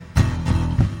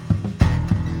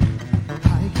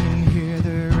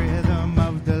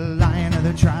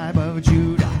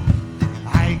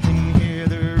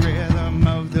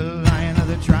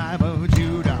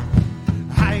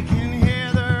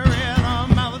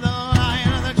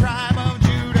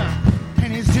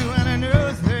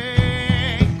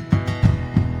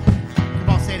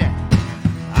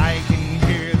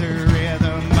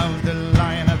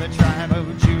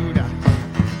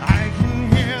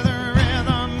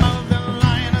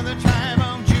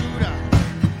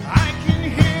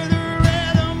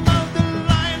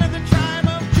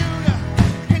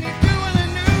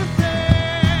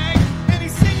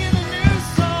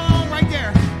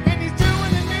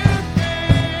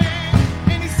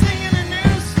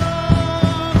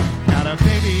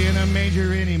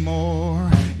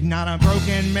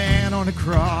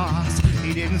cross.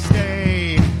 He didn't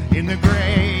stay in the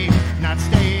grave, not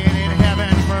staying in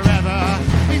heaven forever.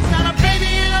 He's not a baby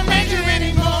in a manger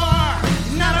anymore,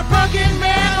 not a broken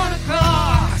man on a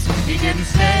cross. He didn't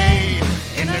stay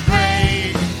in the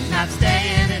grave, not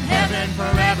staying in heaven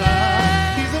forever.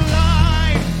 He's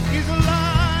alive, he's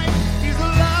alive, he's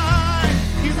alive,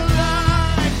 he's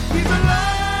alive, he's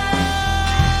alive.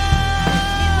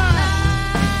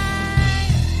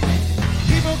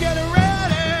 People get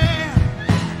ready,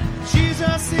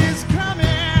 Jesus is coming.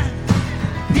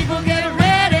 People get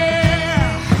ready,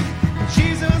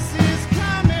 Jesus is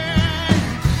coming.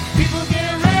 People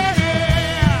get ready,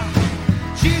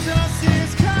 Jesus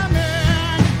is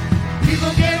coming.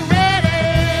 People get ready.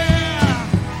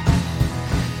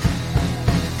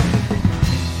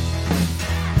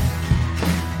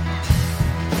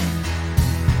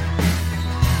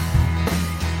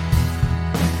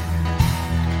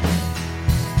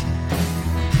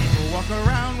 People walk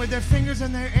around with their fingers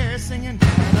in their ear singing da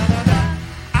da da da.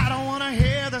 I don't want to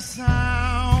hear the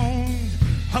sound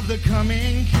of the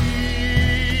coming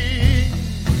King.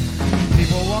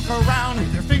 People walk around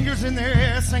with their fingers in their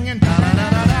hair singing da da da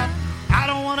da da. I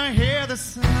don't want to hear the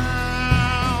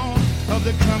sound of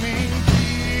the coming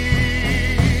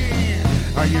King.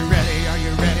 Are you ready? Are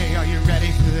you ready? Are you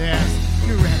ready for this?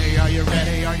 You ready? Are you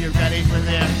ready? Are you ready for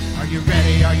this? Are you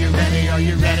ready? Are you ready? Are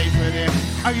you ready for this?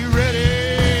 Are you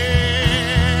ready?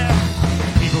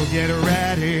 People get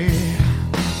ready.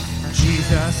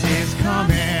 Jesus is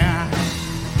coming.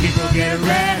 People get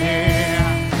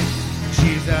ready.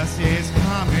 Jesus is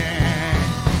coming.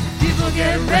 People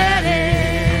get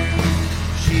ready.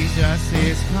 Jesus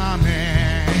is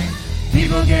coming.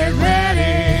 People get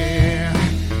ready.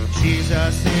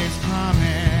 Jesus is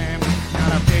coming.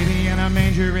 Not a baby in a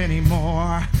manger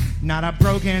anymore. Not a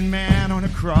broken man on a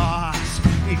cross.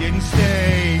 He didn't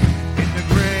stay in the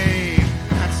grave.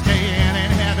 Not staying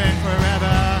in heaven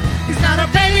forever. He's not a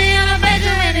baby in a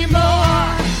manger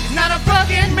anymore. He's not a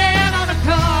broken man on a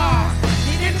cross.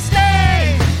 He didn't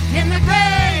stay in the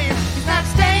grave. He's not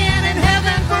staying in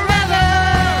heaven forever.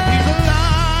 He's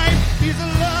alive. He's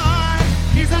alive.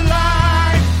 He's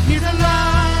alive. He's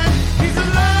alive. He's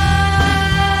alive.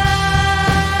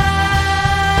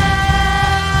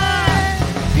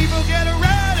 People get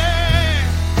ready.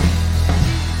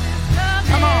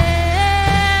 Come on.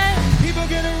 People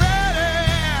get ready.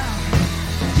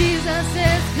 Jesus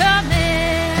is coming.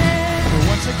 So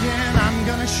once again, I'm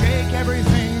gonna shake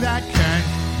everything that can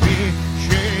be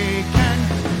shaken.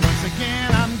 Once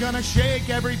again, I'm gonna shake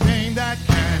everything that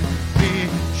can be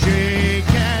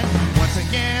shaken. Once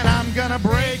again, I'm gonna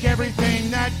break everything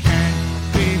that can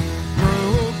be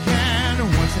broken.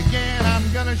 Once again,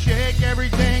 I'm gonna shake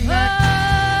everything that.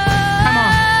 Come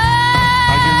on.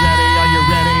 Are you ready? Are you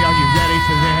ready? Are you ready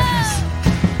for this?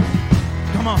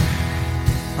 Come on.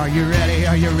 Are you ready?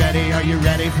 Are you ready? Are you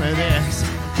ready for this?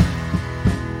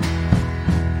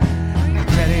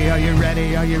 Ready? Are you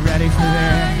ready? Are you ready for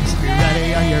this? Are you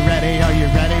ready? Are you ready? Are you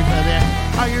ready for this?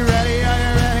 Are you ready? Are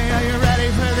you ready? Are you ready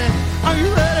for this? Are you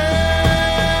ready?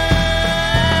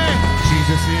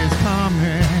 Jesus is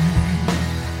coming.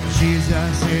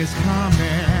 Jesus is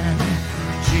coming.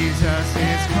 Jesus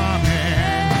is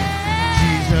coming.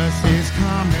 Jesus is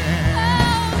coming.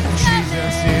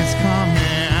 Jesus is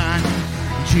coming.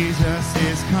 Jesus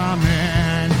is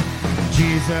coming.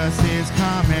 Jesus is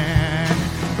coming.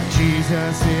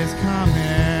 Jesus is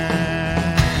coming.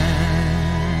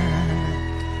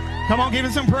 Come on, give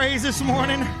him some praise this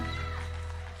morning.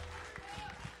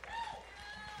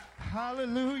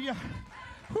 Hallelujah.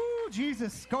 Woo,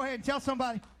 Jesus. Go ahead, tell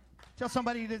somebody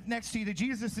that's next to you that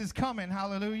Jesus is coming.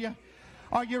 Hallelujah.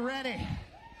 Are you ready?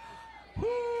 Woo,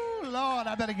 Lord,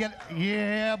 I better get,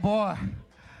 yeah, boy.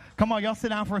 Come on, y'all sit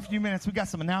down for a few minutes. We got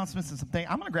some announcements and some things.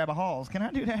 I'm going to grab a Halls. Can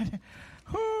I do that?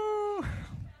 Woo.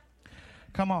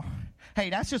 Come on.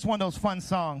 Hey, that's just one of those fun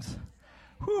songs.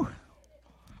 Whew.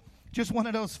 Just one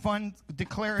of those fun,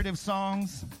 declarative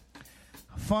songs.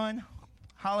 Fun.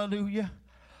 Hallelujah.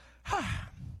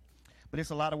 But it's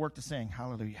a lot of work to sing.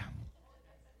 Hallelujah.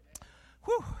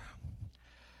 Whew.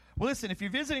 Well, listen, if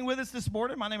you're visiting with us this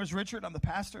morning, my name is Richard. I'm the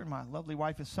pastor, and my lovely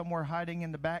wife is somewhere hiding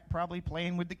in the back, probably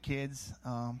playing with the kids.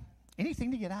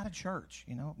 Anything to get out of church,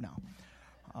 you know?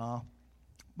 No.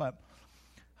 But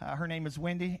her name is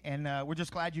Wendy, and we're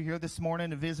just glad you're here this morning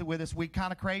to visit with us. We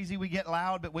kind of crazy. We get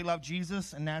loud, but we love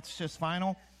Jesus, and that's just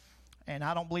final. And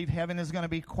I don't believe heaven is going to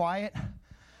be quiet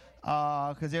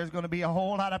because there's going to be a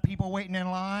whole lot of people waiting in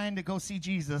line to go see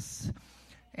Jesus.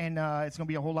 And it's going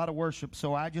to be a whole lot of worship.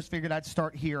 So I just figured I'd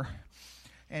start here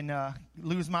and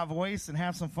lose my voice and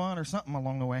have some fun or something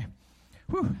along the way.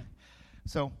 Whew.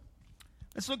 So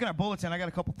Let's look at our bulletin. I got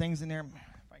a couple things in there.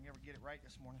 If I can ever get it right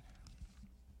this morning.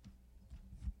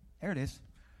 There it is.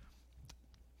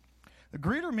 The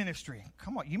greeter ministry.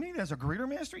 Come on. You mean there's a greeter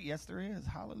ministry? Yes, there is.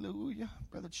 Hallelujah.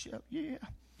 Brother Chip. Yeah.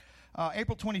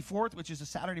 April 24th, which is a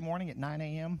Saturday morning at 9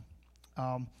 a.m.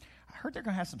 I heard they're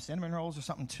going to have some cinnamon rolls or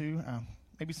something too.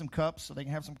 Maybe some cups so they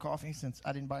can have some coffee, since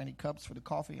I didn't buy any cups for the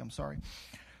coffee. I'm sorry.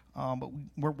 But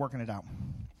we're working it out.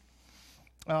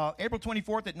 April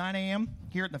 24th at 9 a.m.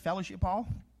 here at the Fellowship Hall.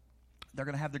 They're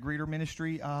going to have the greeter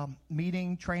ministry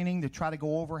meeting, training to try to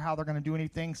go over how they're going to do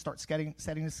anything, start setting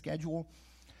the schedule.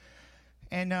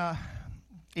 And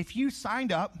if you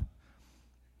signed up,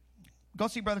 go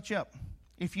see Brother Chip.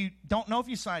 If you don't know if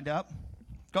you signed up,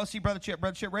 go see Brother Chip.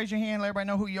 Brother Chip, raise your hand. Let everybody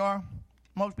know who you are.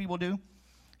 Most people do.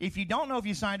 If you don't know if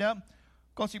you signed up,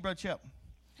 go see Brother Chip.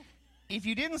 If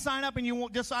you didn't sign up and you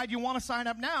decide you want to sign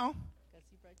up now,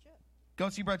 go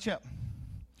see Brother Chip.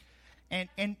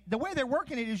 And the way they're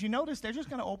working it is, you notice they're just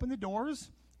going to open the doors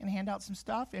and hand out some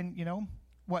stuff. And,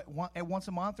 once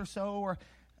a month or so, or,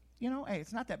 hey,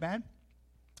 it's not that bad.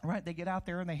 Right? They get out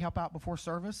there and they help out before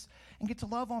service and get to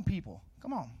love on people.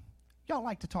 Come on. Y'all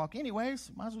like to talk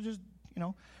anyways. Might as well just,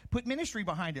 put ministry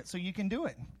behind it so you can do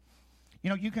it.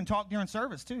 You can talk during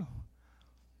service too,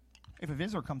 if a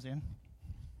visitor comes in.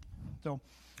 So,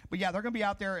 but yeah, they're going to be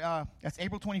out there. That's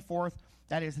April 24th.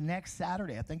 That is next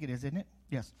Saturday. I think it is, isn't it?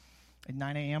 Yes, at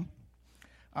 9 a.m.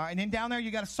 And then down there,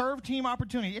 you got a serve team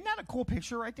opportunity. Isn't that a cool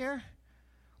picture right there?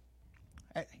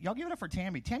 Y'all give it up for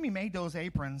Tammy. Tammy made those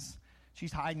aprons.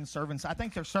 She's hiding, serving. I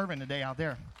think they're serving today out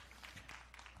there.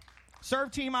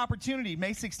 Serve team opportunity.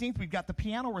 May 16th, we've got the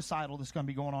piano recital that's going to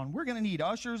be going on. We're going to need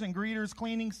ushers and greeters,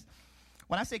 cleanings.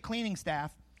 When I say cleaning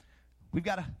staff, we've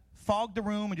got to fog the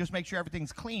room and just make sure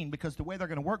everything's clean, because the way they're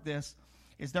going to work this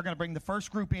is they're going to bring the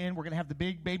first group in. We're going to have the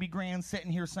big baby grand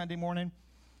sitting here Sunday morning.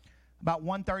 About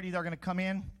 1:30, they're going to come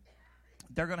in.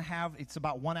 They're going to have, it's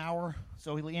about 1 hour,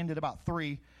 so it'll end at about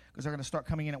 3, because they're going to start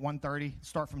coming in at 1:30,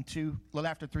 start from 2, a little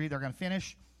after 3, they're going to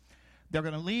finish. They're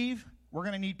going to leave. We're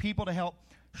going to need people to help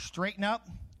straighten up,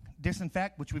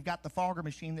 disinfect, which we've got the fogger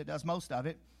machine that does most of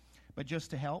it, but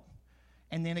just to help.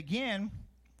 And then again,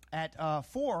 at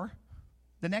 4,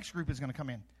 the next group is going to come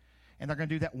in. And they're going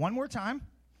to do that one more time.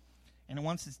 And then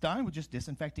once it's done, we'll just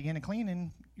disinfect again and clean,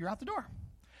 and you're out the door.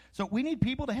 So we need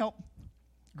people to help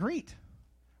greet,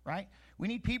 right? We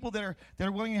need people that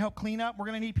are willing to help clean up. We're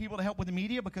going to need people to help with the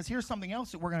media, because here's something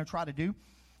else that we're going to try to do.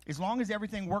 As long as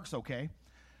everything works okay,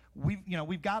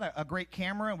 we've got a great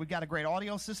camera and we've got a great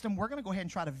audio system. We're going to go ahead and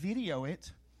try to video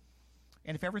it.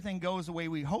 And if everything goes the way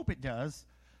we hope it does,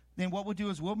 then what we'll do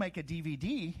is we'll make a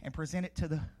DVD and present it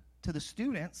to the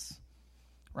students,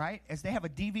 right, as they have a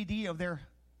DVD of their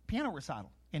piano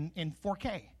recital in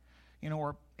 4K,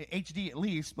 or HD at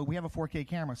least, but we have a 4K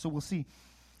camera, so we'll see.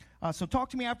 So talk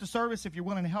to me after service if you're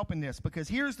willing to help in this, because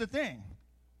here's the thing.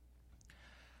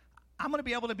 I'm going to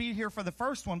be able to be here for the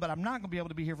first one, but I'm not going to be able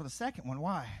to be here for the second one.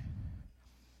 Why?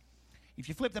 If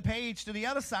you flip the page to the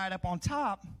other side up on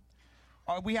top,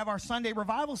 we have our Sunday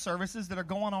revival services that are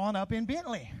going on up in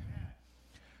Bentley.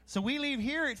 So we leave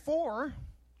here at 4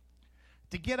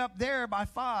 to get up there by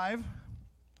 5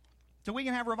 so we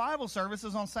can have revival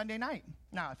services on Sunday night.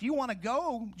 Now, if you want to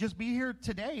go, just be here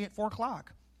today at 4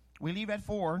 o'clock. We leave at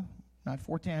 4, not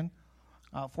 4:10,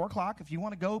 4 o'clock. If you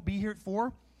want to go, be here at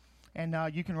 4,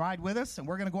 and you can ride with us, and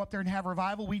we're going to go up there and have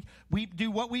revival. We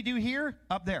do what we do here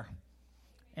up there,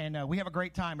 and we have a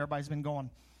great time. Everybody's been going.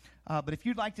 But if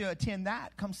you'd like to attend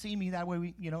that, come see me. That way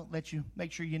we, let you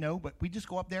make sure you know. But we just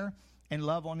go up there and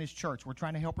love on this church. We're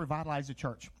trying to help revitalize the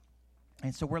church.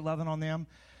 And so we're loving on them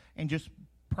and just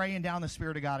praying down the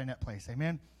Spirit of God in that place.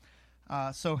 Amen.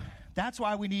 So that's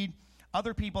why we need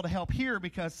other people to help here,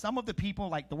 because some of the people,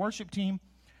 like the worship team,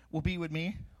 will be with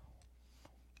me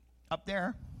up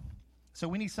there. So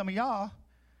we need some of y'all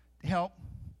to help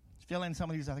fill in some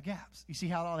of these other gaps. You see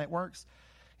how all that works?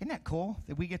 Isn't that cool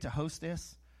that we get to host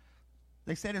this?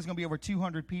 They said there's going to be over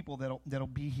 200 people that'll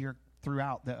be here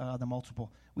throughout the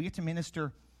multiple. We get to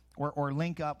minister or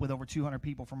link up with over 200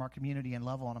 people from our community and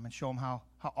love on them and show them how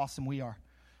awesome we are,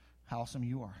 how awesome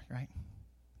you are, right?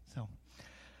 So,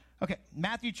 okay,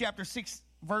 Matthew chapter 6,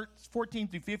 verse 14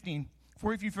 through 15.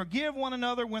 For if you forgive one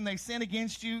another when they sin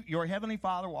against you, your heavenly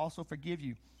Father will also forgive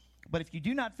you. But if you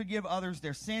do not forgive others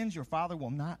their sins, your Father will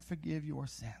not forgive your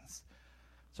sins.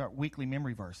 It's our weekly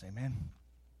memory verse, amen.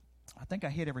 I think I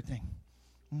hit everything.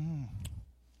 I'm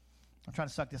trying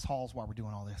to suck this Halls while we're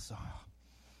doing all this. So,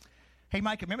 hey,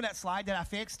 Micah, remember that slide that I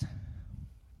fixed?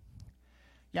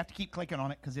 You have to keep clicking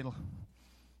on it because it'll,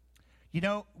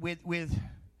 with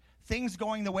things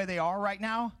going the way they are right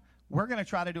now, we're going to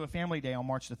try to do a family day on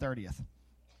March the 30th.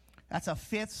 That's a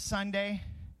fifth Sunday.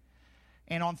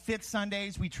 And on fifth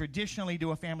Sundays, we traditionally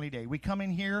do a family day. We come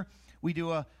in here, we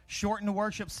do a shortened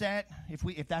worship set,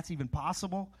 if that's even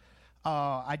possible.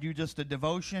 I do just a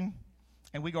devotion,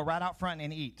 and we go right out front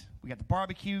and eat. We got the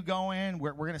barbecue going.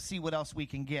 We're going to see what else we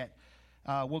can get.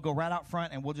 We'll go right out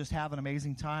front, and we'll just have an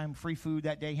amazing time. Free food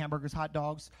that day, hamburgers, hot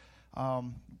dogs,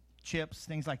 chips,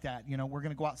 things like that. You know, we're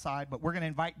going to go outside, but we're going to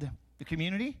invite the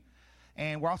community,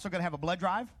 and we're also going to have a blood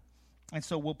drive. And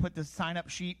so we'll put the sign-up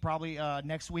sheet probably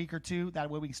next week or two. That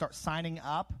way we can start signing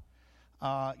up.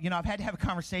 You know, I've had to have a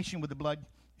conversation with the blood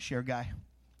share guy.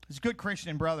 He's a good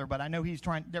Christian brother, but I know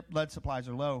their blood supplies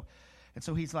are low. And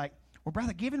so he's like, well,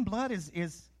 brother, giving blood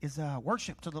is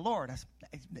worship to the Lord.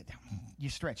 You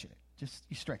stretching it.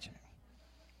 You stretching it.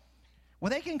 Well,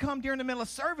 they can come during the middle of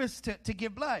service to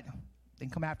give blood. Then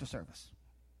come after service.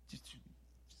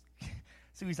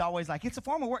 So he's always like, it's a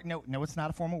form of work. No, it's not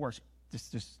a form of worship.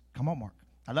 Just come on, Mark.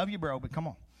 I love you, bro, but come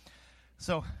on.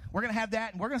 So we're going to have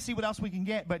that, and we're going to see what else we can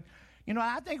get. But, you know,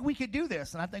 I think we could do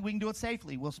this, and I think we can do it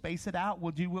safely. We'll space it out.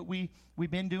 We'll do what we've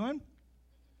been doing.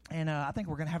 And I think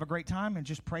we're going to have a great time and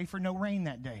just pray for no rain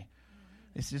that day.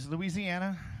 This is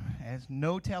Louisiana. There's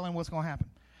no telling what's going to happen.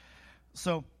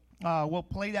 So we'll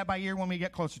play that by ear when we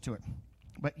get closer to it.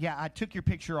 But, yeah, I took your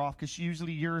picture off because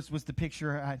usually yours was the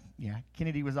picture.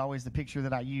 Kennedy was always the picture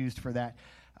that I used for that.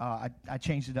 I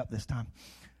changed it up this time.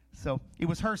 So it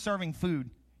was her serving food.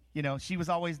 You know, she was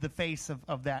always the face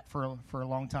of that for a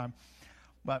long time.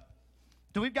 But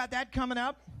so we've got that coming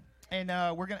up, and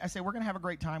we're gonna have a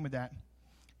great time with that.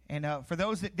 And for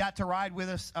those that got to ride with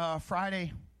us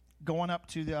Friday, going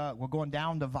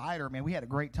down the Vider, man, we had a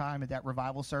great time at that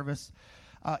revival service.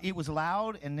 It was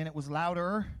loud, and then it was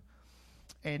louder,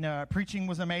 and preaching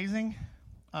was amazing.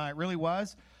 It really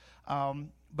was.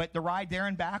 But the ride there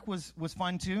and back was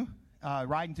fun too,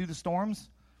 riding through the storms.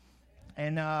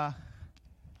 And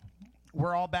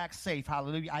we're all back safe,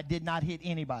 hallelujah. I did not hit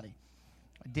anybody.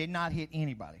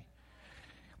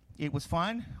 It was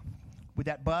fun with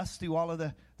that bus through all of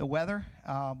the weather.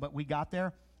 But we got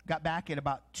back at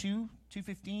about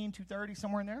 2:15, 2:30,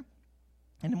 somewhere in there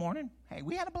in the morning. Hey,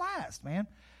 we had a blast, man.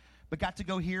 But got to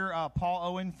go hear Paul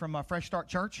Owen from Fresh Start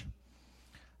Church.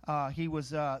 He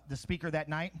was the speaker that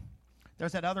night.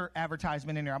 There's that other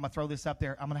advertisement in there. I'm going to throw this up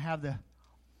there. I'm going to have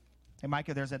hey,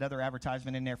 Micah, there's that other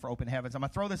advertisement in there for Open Heavens. I'm going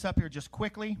to throw this up here just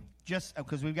quickly, just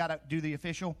because we've got to do the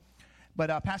official.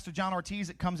 But Pastor John Ortiz,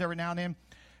 that comes every now and then,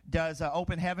 does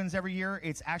Open Heavens every year.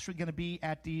 It's actually going to be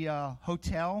at the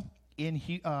hotel in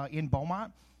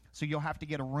Beaumont. So you'll have to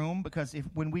get a room because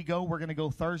when we go, we're going to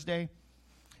go Thursday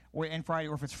and Friday,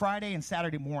 or if it's Friday and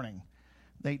Saturday morning.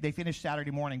 They finish Saturday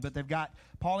morning, but they've got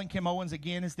Paul and Kim Owens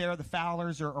again is there. The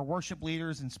Fowlers are worship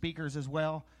leaders and speakers as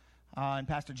well. And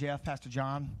Pastor Jeff, Pastor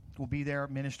John will be there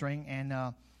ministering.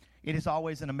 And it is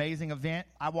always an amazing event.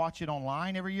 I watch it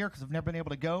online every year because I've never been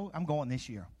able to go. I'm going this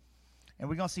year. And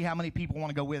we're going to see how many people want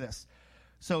to go with us.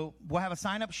 So we'll have a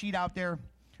sign-up sheet out there,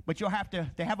 but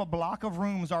they have a block of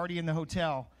rooms already in the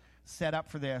hotel set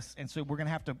up for this. And so we're going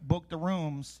to have to book the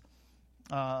rooms.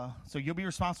 So you'll be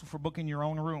responsible for booking your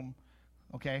own room.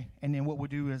 Okay, and then what we'll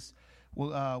do is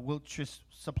we'll just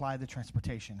supply the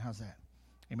transportation. How's that?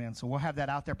 Amen. So we'll have that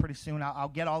out there pretty soon. I'll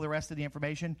get all the rest of the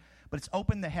information, but it's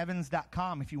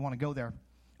opentheheavens.com if you want to go there.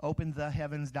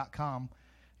 Opentheheavens.com,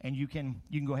 and you can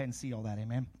go ahead and see all that.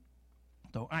 Amen.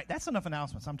 So all right, that's enough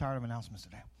announcements. I'm tired of announcements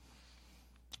today.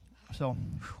 So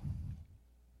I'm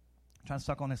trying to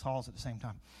suck on this halls at the same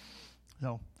time.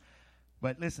 So,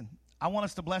 but listen, I want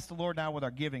us to bless the Lord now with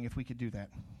our giving, if we could do that.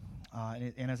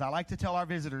 And as I like to tell our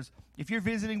visitors, if you're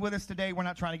visiting with us today, we're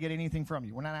not trying to get anything from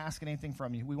you. We're not asking anything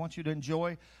from you. We want you to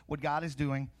enjoy what God is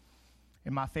doing.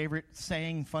 And my favorite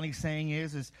saying, funny saying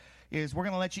is we're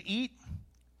going to let you eat,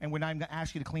 and we're not even going to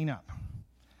ask you to clean up.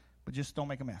 But just don't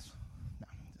make a mess. No.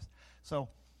 So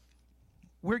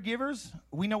we're givers.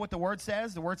 We know what the Word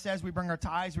says. The Word says we bring our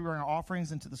tithes, we bring our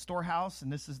offerings into the storehouse,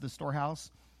 and this is the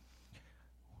storehouse.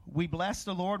 We bless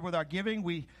the Lord with our giving.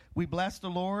 We bless the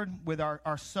Lord with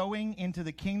our sowing into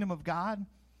the kingdom of God.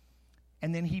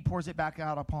 And then he pours it back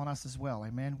out upon us as well.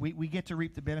 Amen. We get to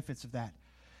reap the benefits of that.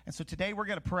 And so today we're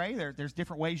going to pray. There's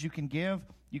different ways you can give.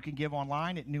 You can give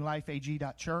online at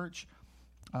newlifeag.church.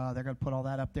 They're going to put all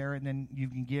that up there. And then you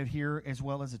can give here as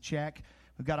well as a check.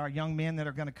 We've got our young men that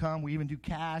are going to come. We even do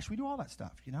cash. We do all that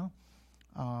stuff, you know.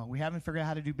 We haven't figured out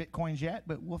how to do Bitcoins yet,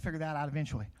 but we'll figure that out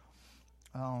eventually.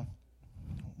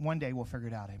 One day we'll figure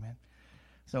it out, amen.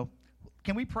 So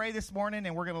can we pray this morning,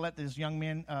 and we're going to let these young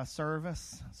men serve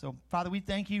us. So, Father, we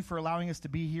thank you for allowing us to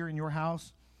be here in your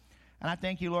house. And I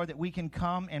thank you, Lord, that we can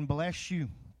come and bless you.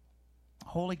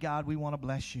 Holy God, we want to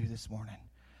bless you this morning.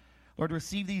 Lord,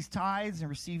 receive these tithes and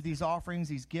receive these offerings,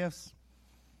 these gifts.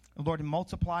 Lord, and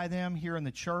multiply them here in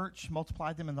the church,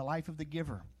 multiply them in the life of the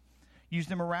giver. Use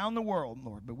them around the world,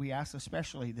 Lord, but we ask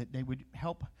especially that they would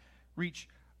help reach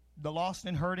the lost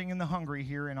and hurting and the hungry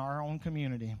here in our own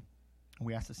community. And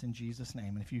we ask this in Jesus'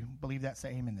 name. And if you believe that,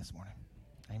 say amen this morning.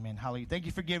 Amen. Hallelujah. Thank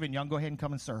you for giving. Young, go ahead and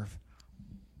come and serve.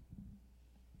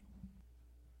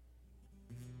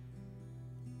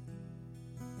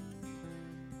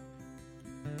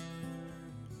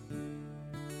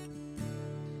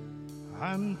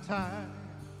 I'm tired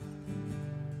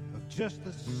of just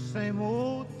the same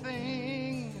old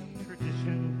thing,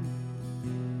 tradition,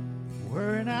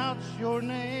 wearing out your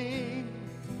name.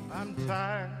 I'm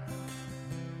tired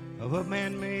of a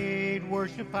man-made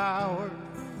worship hour.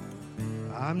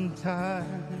 I'm tired.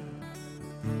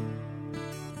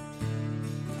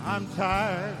 I'm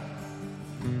tired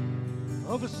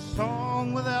of a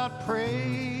song without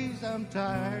praise. I'm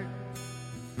tired.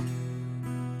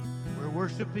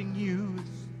 Worshiping you is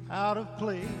out of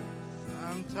place.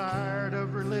 I'm tired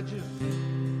of religious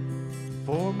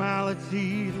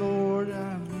formality, Lord,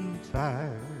 I'm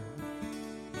tired.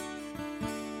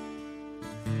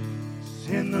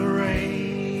 Send the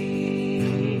rain,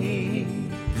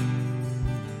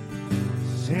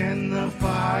 send the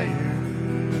fire,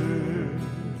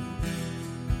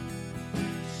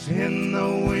 send the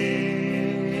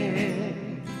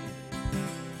wind,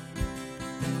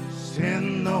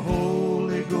 send the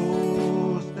Holy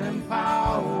Ghost and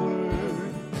power,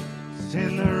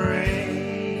 send the rain.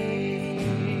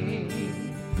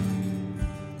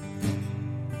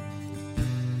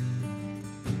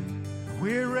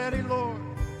 We're ready, Lord,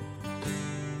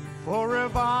 for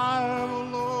revival,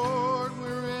 Lord.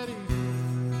 We're ready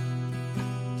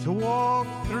to walk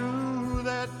through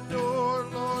that door,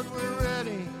 Lord. We're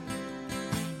ready.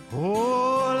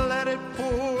 Oh, let it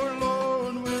pour,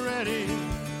 Lord. We're ready.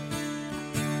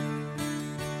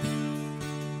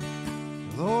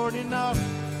 Lord, enough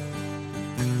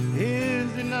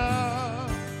is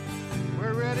enough.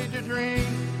 We're ready to drink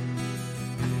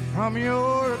from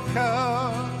your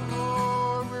cup.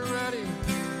 Lord, we're ready.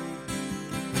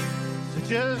 So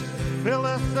just fill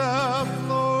us up,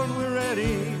 Lord, we're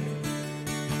ready.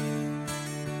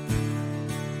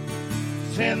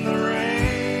 Send the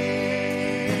rain,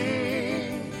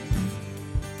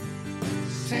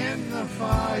 send the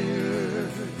fire,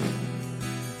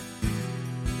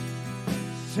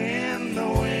 send the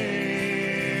wind,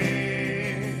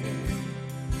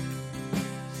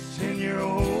 send your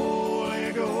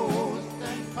Holy Ghost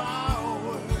and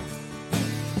power,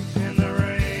 send the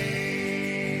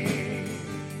rain,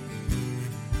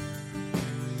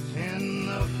 send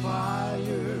the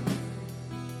fire,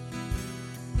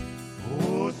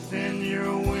 oh, send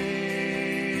your wind,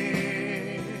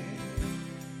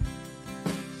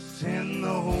 send the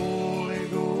Holy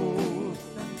Ghost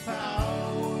and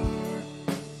power,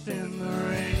 send the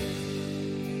rain.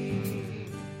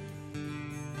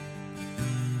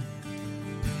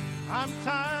 I'm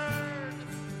tired of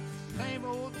the same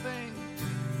old thing,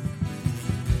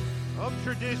 of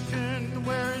tradition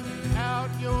wearing out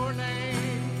your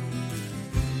name.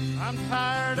 I'm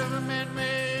tired of a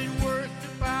man-made worship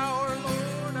hour,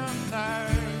 Lord, I'm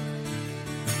tired.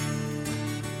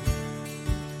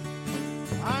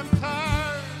 I'm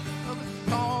tired of a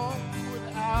song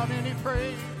without any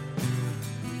praise,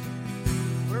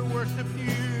 where worship you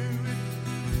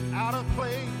is out of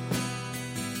place.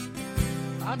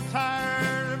 I'm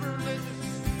tired of religious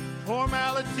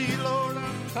formality, Lord,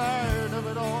 I'm tired of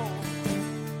it all.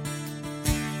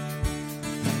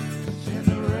 Send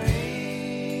the rain,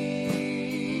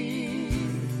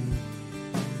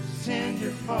 send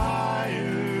your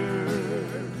fire,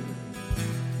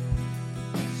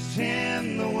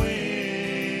 send the wind,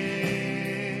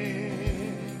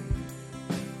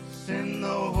 send the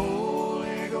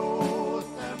Holy Ghost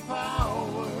and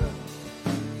power,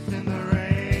 send the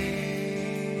rain.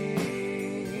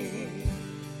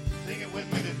 Sing it with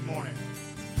me this morning.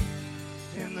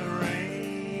 Send the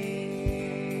rain,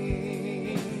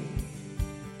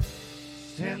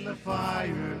 send the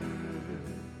fire,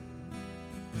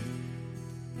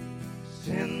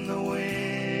 send the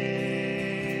wind,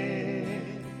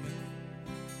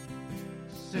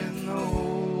 send the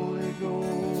Holy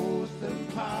Ghost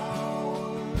and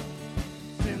power,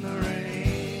 send the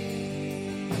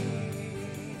rain.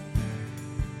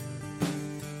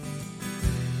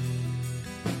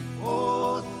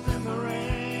 Oh, send the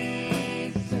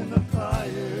rain, send the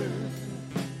fire,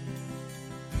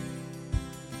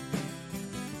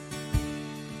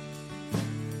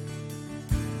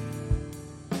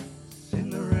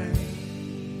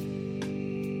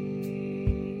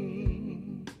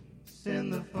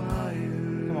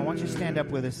 you stand up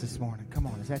with us this morning? Come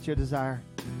on, is that your desire?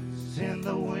 Send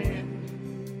the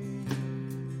wind.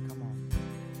 Come on.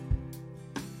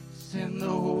 Send the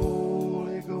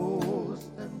Holy Ghost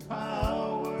and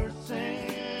power.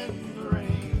 Send the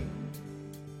rain.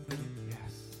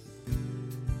 Yes.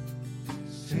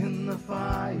 Send the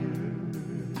fire.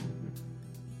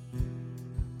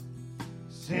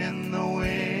 Send the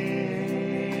wind.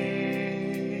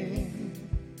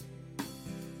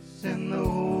 Send the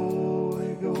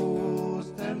Holy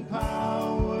Ghost and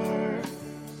power.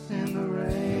 Send the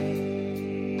rain.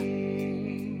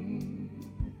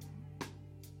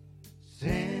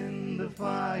 Send the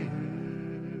fire.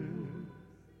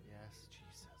 Yes,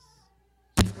 Jesus.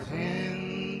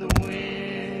 Send the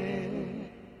wind.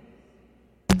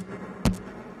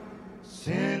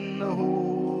 Send the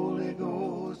Holy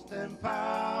Ghost and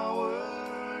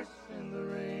power. Send the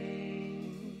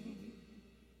rain.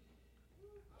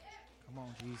 Come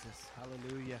on, Jesus.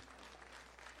 Hallelujah.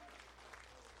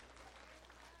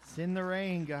 Send the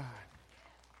rain, God.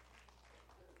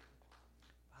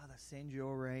 Father, send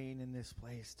your rain in this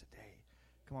place today.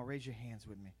 Come on, raise your hands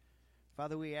with me.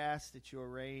 Father, we ask that your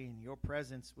rain, your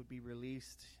presence would be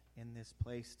released in this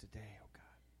place today, oh God.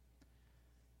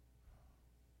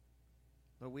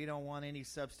 But we don't want any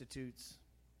substitutes.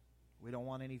 We don't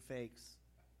want any fakes.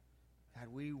 God,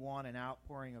 we want an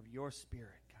outpouring of your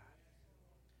Spirit,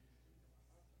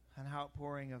 God. An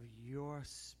outpouring of your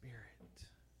Spirit.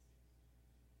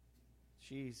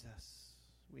 Jesus,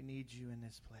 we need you in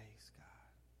this place, God.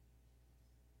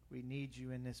 We need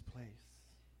you in this place.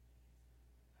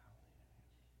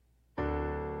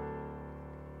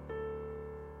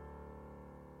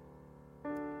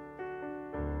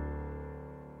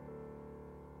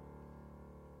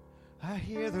 I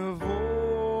hear the voice.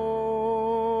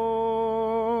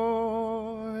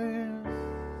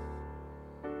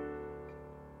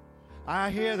 I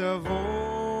hear the voice.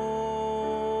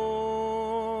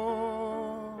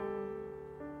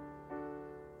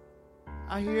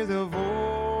 I hear the voice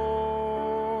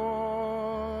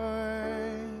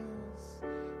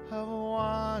of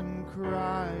one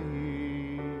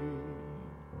crying.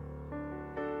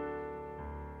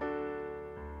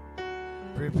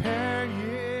 Prepare ye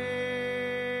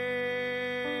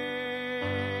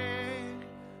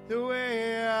the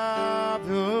way of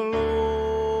the Lord.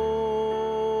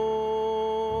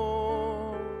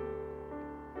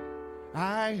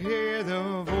 I hear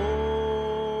the voice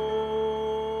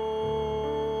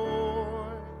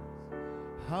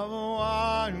of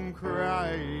one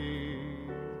crying.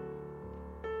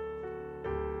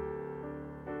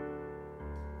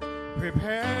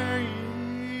 Prepare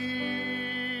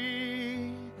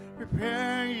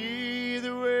ye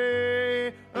the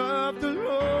way of the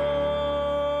Lord.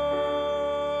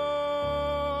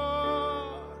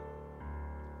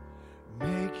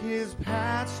 Make his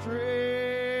path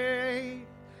straight.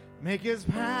 Make his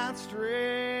path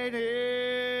straight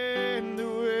in the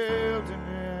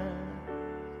wilderness.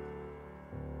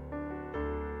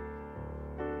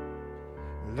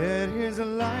 Let his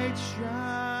light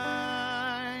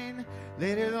shine.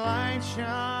 Let his light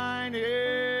shine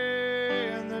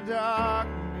in the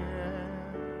darkness.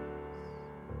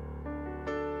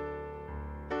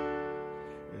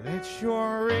 Let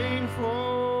your rain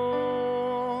fall.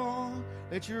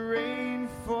 Let your rain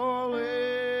fall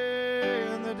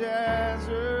in the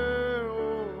desert,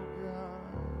 oh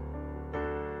God.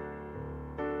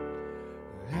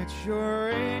 Let your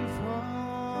rain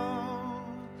fall.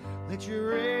 Let your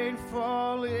rain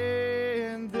fall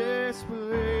in this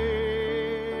place.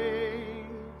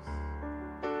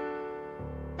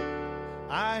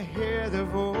 I hear the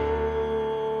voice.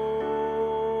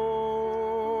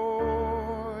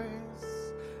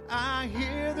 I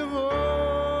hear the voice.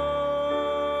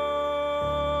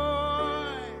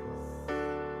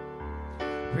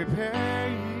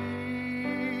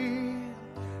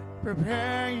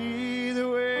 Prepare ye the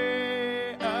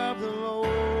way of the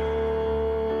Lord.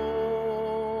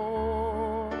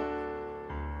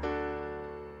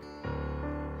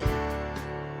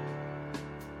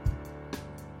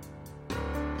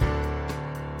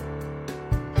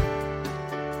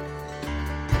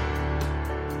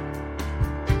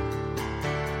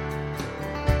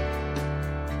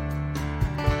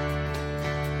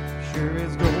 Sure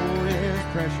as gold is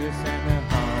precious and the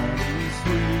honey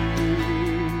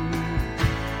sweet,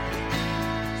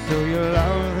 so you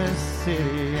love this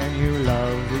city and you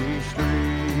love these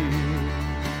streets.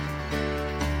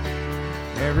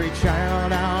 Every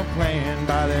child out playing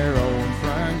by their own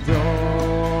front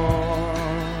door,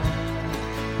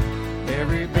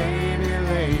 every baby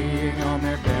laying on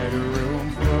their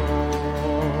bedroom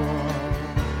floor,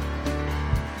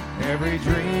 every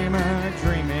dreamer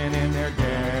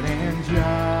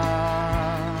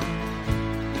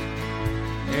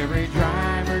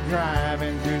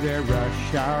that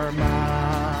rush our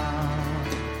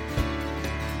minds.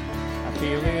 I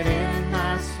feel it in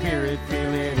my spirit,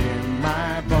 feel it in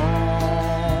my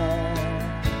bones.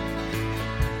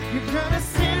 You're gonna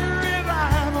send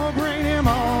revival, bring them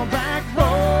all back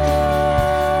home.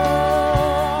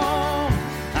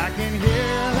 I can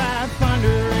hear that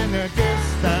thunder in the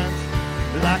distance,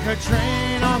 like a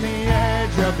train on the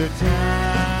edge of the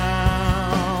town.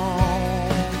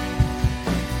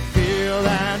 Feel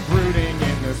that brooding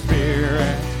in the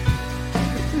spirit.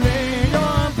 Lay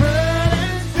your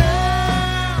burdens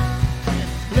down.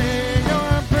 Lay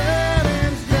your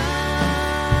burdens down.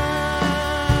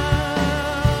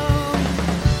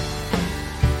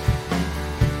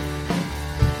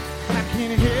 I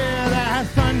can hear that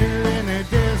thunder in the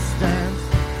distance,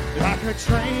 like a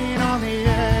train on the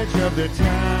edge of the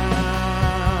town.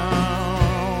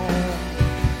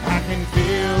 I can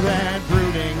feel that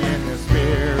brooding in the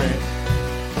spirit.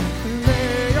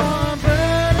 Lay your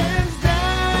burdens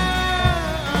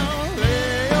down.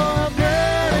 Lay your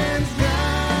burdens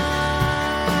down.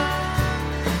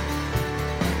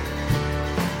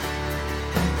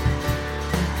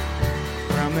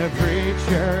 From the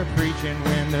preacher preaching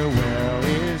when the well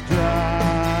is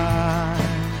dry,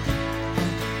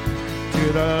 to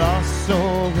the lost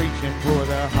soul reaching for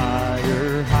the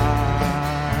higher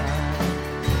high.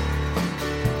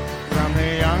 From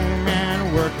the young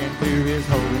man working through his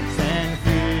hopes and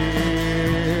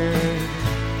fears,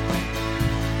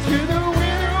 to the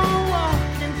widow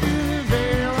walking through the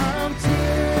veil of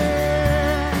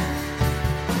tears.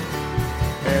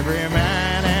 Every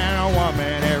man and a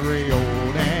woman, every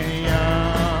old and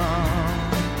young,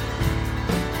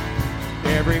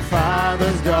 every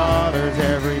father's daughters,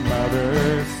 every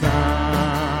mother's son.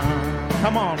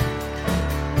 Come on. I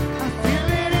feel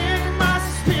it in my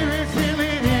spirit, feel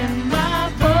it in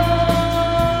my bones.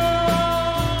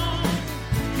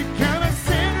 You're gonna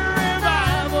send a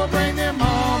revival, bring them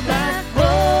all back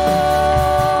home.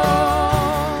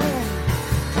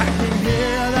 I can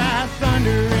hear that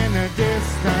thunder in the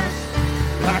distance,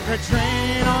 like a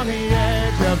train on the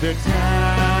edge of the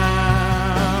town.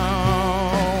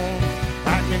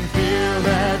 I can feel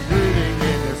that brooding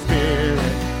in the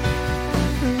spirit.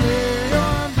 Lay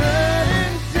your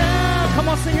burdens down. Come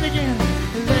on, sing it again.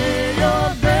 Lay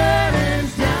your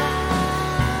burdens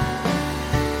down.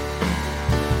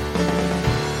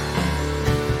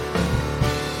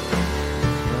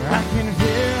 I can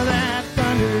hear that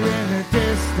thunder in the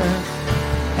distance,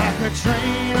 like a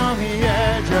train on the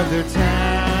edge of the town.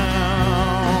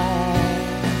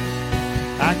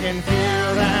 I can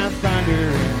feel that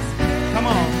thunder. Come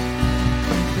on.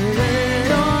 Lay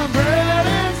your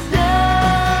burdens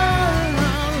down.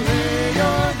 Lay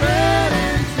your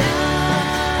burdens down.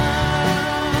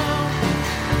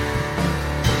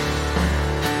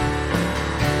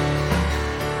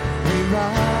 Revive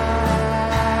us.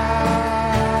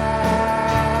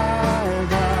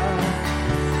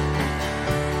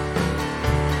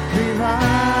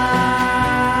 Revive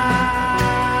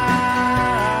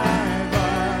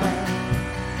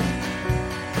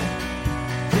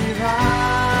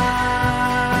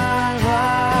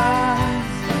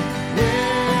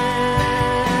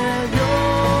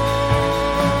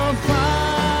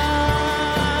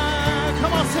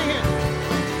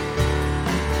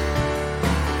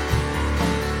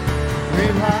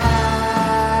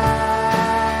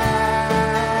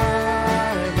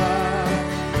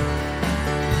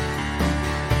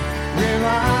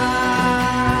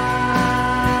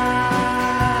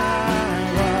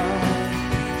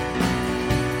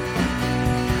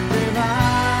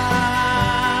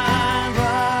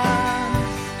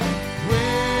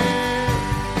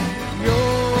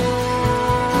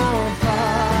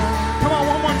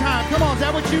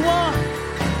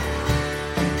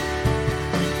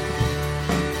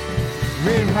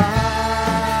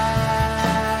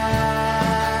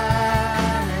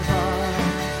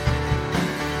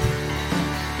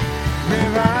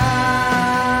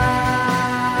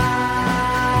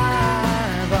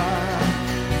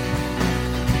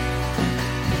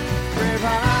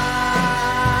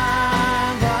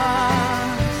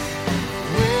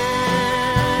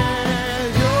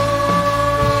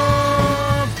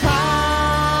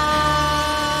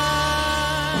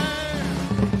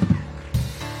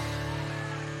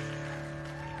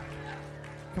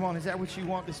Is that what you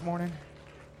want this morning?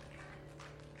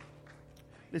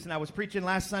 Listen, I was preaching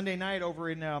last Sunday night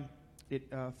over in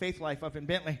Faith Life up in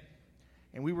Bentley,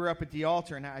 and we were up at the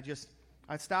altar, and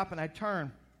I'd stop and I'd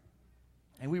turn,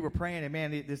 and we were praying, and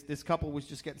man, this couple was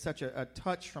just getting such a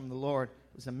touch from the Lord.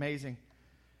 It was amazing.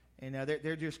 And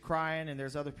they're just crying, and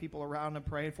there's other people around them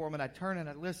praying for them, and I'd turn and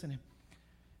I'd listen.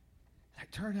 I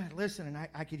turned and I listened, and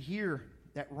I could hear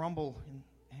that rumble, and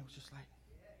it was just like,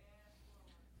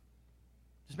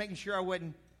 just making sure I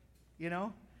wasn't,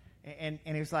 and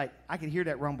it was like, I could hear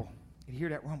that rumble. I could hear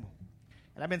that rumble.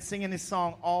 And I've been singing this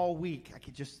song all week.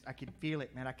 I could feel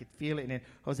it, man. I could feel it. And then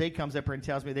Jose comes up here and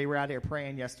tells me they were out there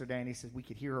praying yesterday, and he said, we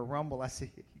could hear a rumble. I said,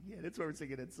 yeah, that's why we're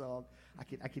singing that song. I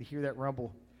could hear that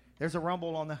rumble. There's a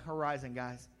rumble on the horizon,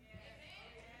 guys.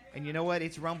 And you know what?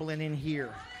 It's rumbling in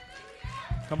here.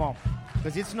 Come on.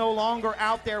 Because it's no longer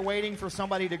out there waiting for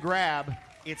somebody to grab.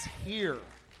 It's here,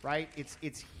 right?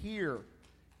 It's here.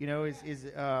 Is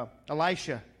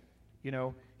Elisha,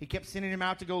 he kept sending him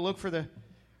out to go look for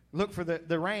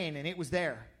the rain, and it was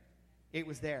there. It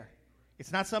was there.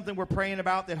 It's not something we're praying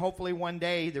about that hopefully one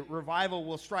day the revival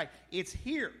will strike. It's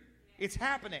here. It's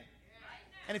happening.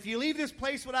 And if you leave this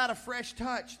place without a fresh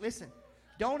touch, listen,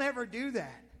 don't ever do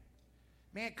that.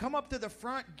 Man, come up to the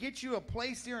front, get you a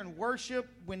place here and worship.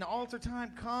 When the altar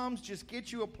time comes, just get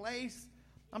you a place.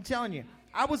 I'm telling you,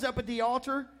 I was up at the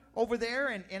altar over there,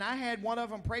 and I had one of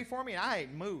them pray for me, and I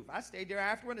didn't move. I stayed there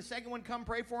afterward. The second one come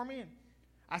pray for me, and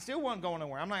I still wasn't going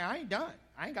nowhere. I'm like, I ain't done.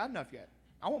 I ain't got enough yet.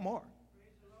 I want more.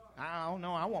 I don't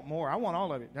know. I want more. I want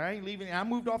all of it. I ain't leaving. I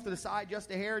moved off to the side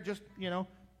just a hair,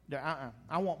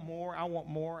 I want more. I want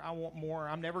more. I want more.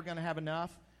 I'm never going to have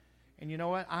enough. And you know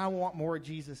what? I want more of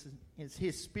Jesus. It's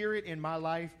his spirit in my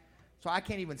life, so I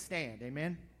can't even stand.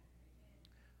 Amen?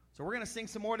 So we're going to sing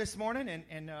some more this morning,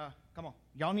 and come on.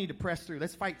 Y'all need to press through.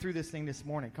 Let's fight through this thing this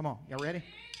morning. Come on. Y'all ready?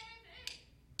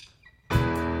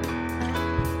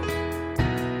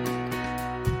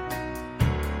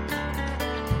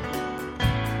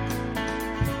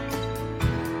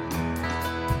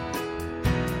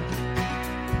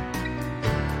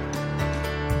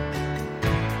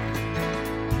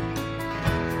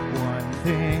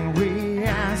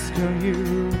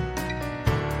 You,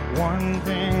 one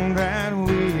thing that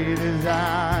we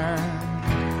desire,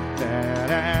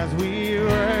 that as we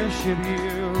worship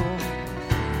you,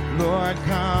 Lord,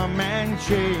 come and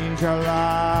change our lives.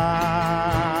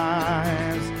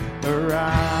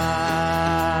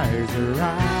 Arise,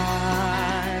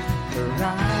 arise,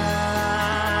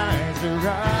 arise,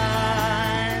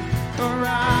 arise,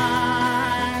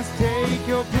 arise, take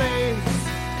your place,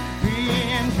 be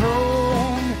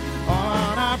enthroned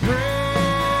on our praise.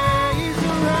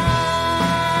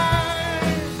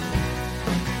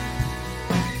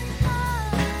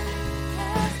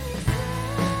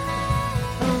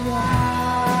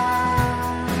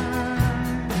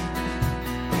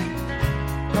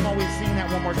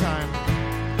 One more time.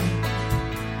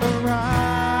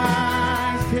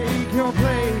 Arise, take your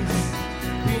place,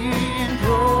 be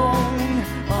enthroned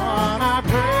on our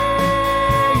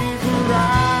praise.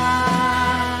 Arise,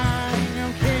 King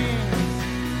of Kings,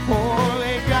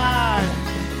 Holy God,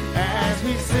 as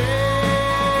we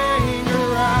sing,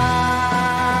 arise.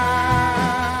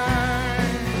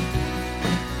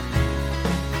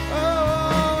 Oh,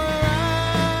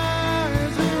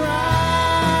 arise, arise.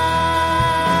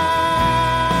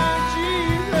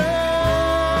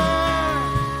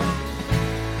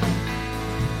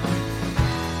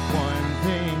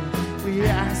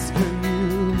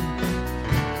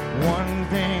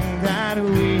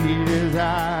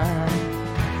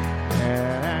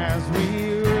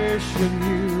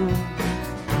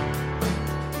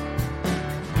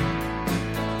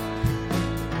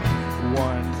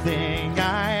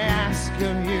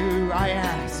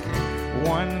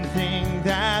 One thing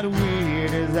that we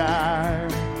desire,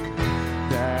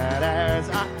 that as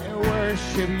I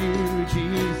worship you,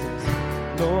 Jesus,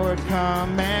 Lord,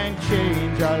 come and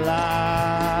change our lives.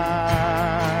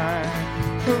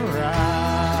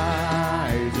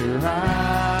 Arise,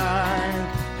 arise,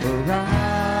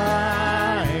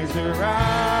 arise,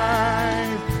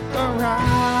 arise,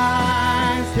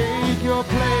 arise, take your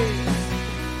place,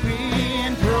 be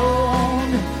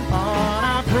enthroned on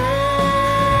our praise.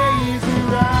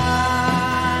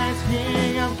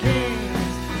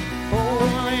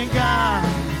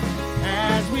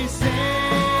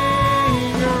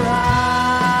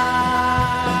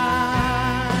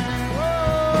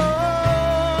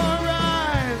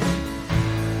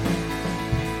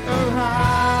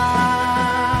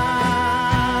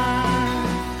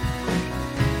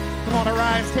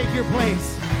 Take your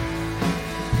place.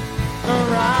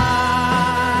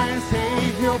 Arise,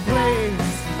 take your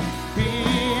place. Be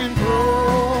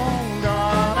enthroned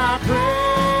on our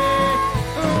praise.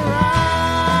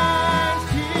 Arise,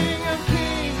 King of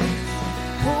Kings,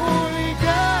 Holy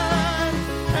God,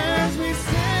 as we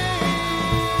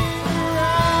sing.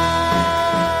 Arise,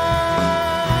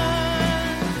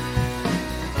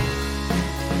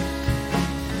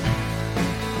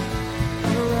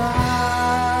 arise.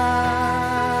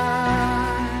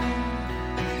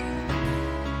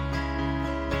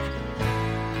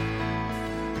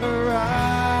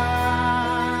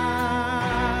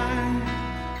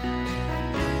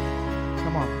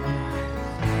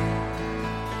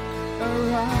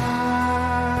 Arise.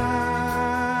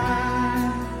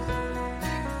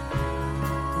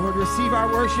 Lord, receive our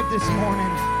worship this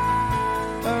morning.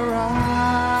 Arise.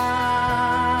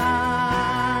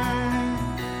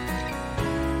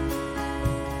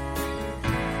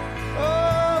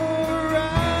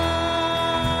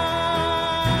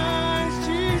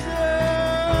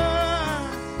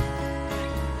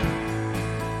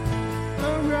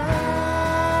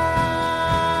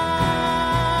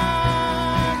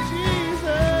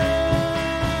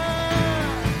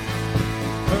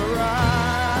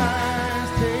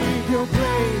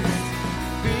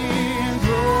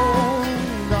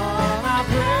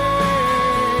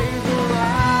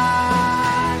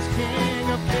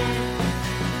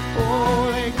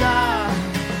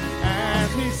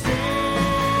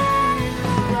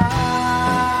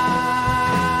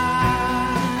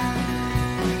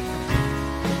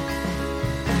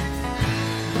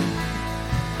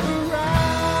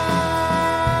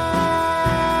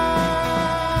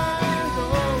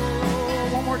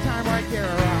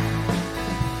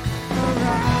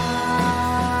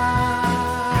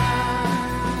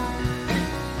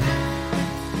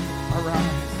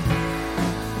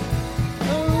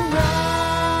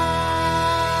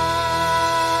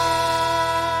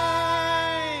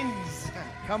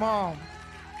 Come on.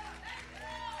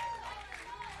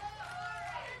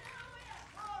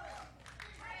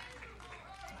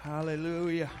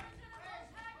 Hallelujah.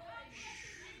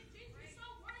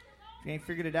 If you ain't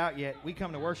figured it out yet, we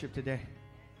come to worship today.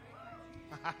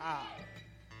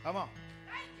 Come on.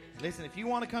 Listen, if you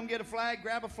want to come get a flag,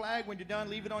 grab a flag. When you're done,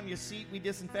 leave it on your seat. We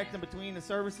disinfect them between the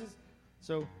services.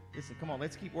 So, listen, come on.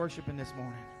 Let's keep worshiping this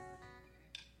morning.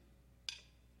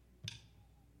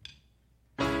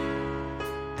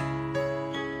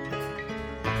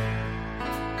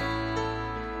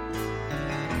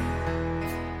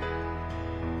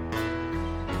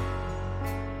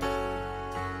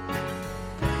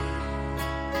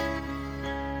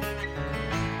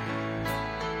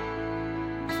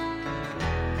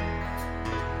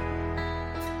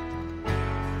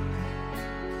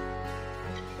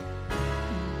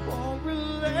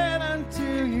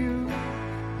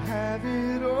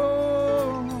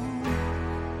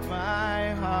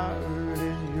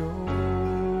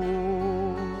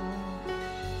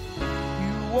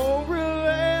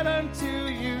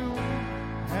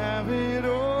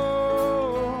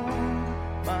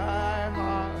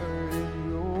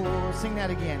 Sing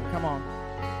that again. Come on.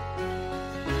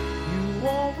 You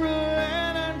won't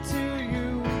relent until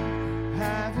you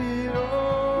have it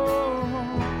all.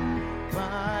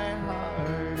 My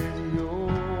heart is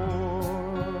yours.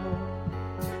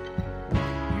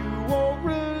 You won't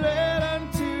relent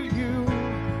until you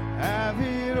have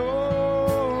it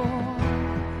all.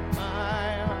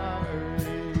 My heart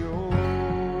is yours.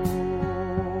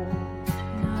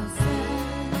 Now set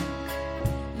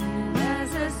you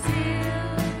as a seal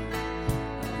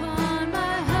upon my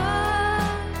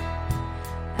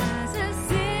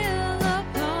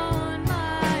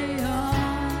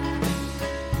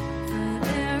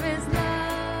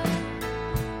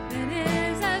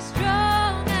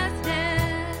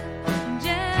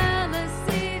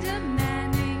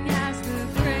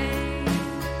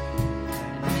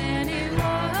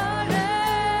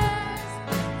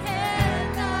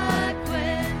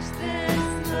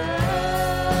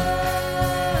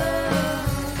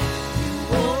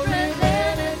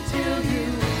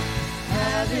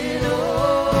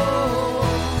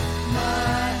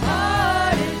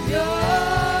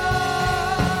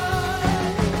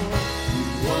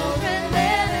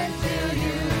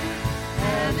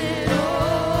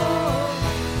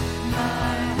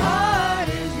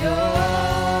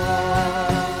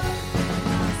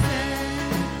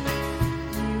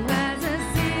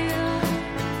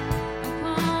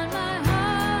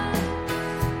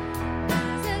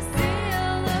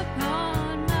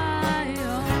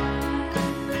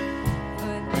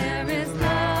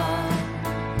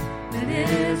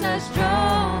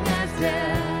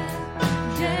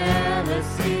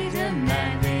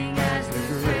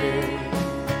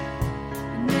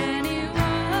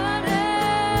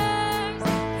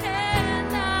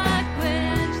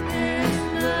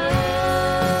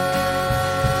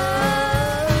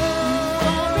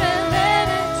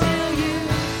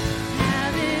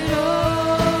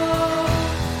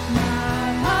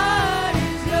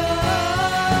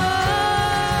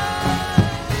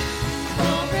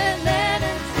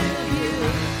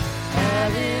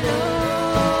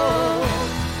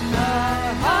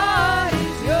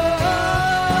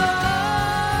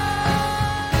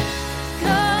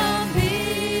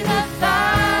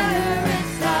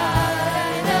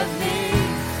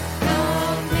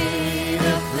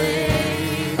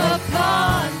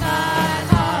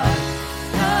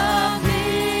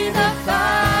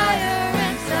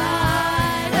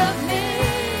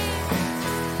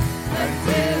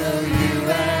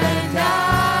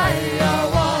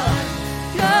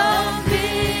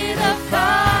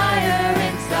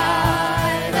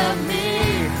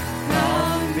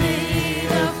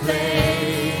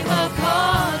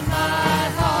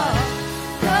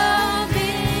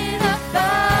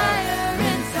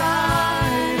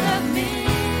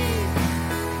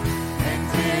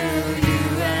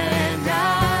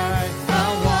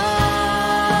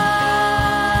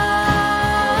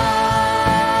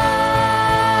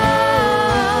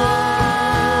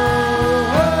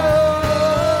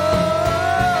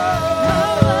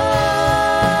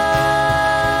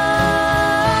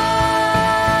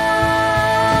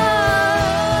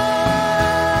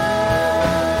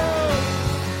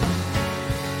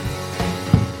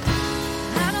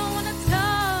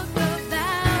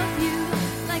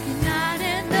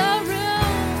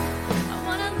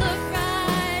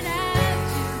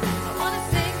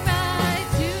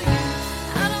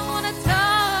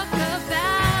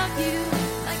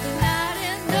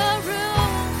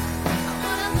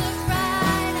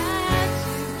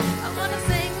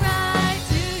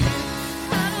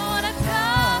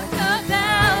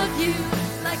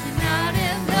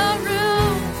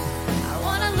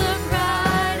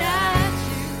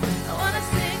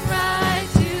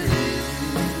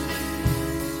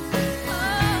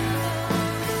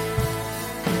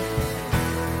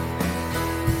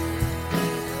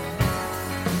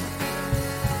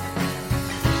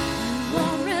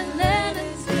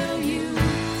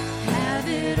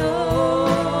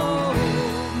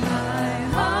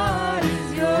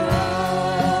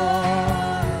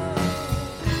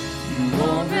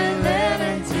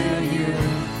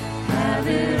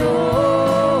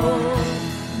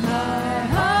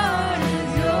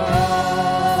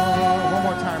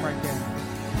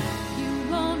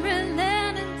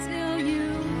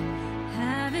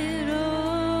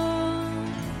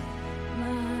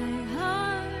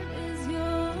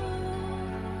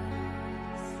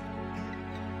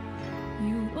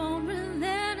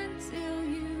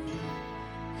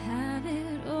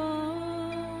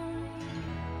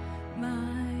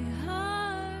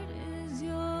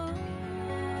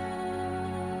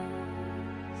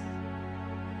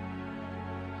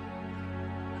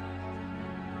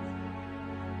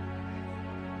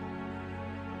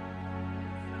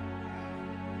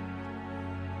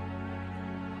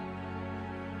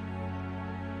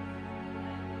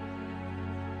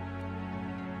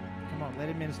Come on, let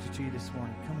him minister to you this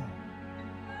morning. Come on.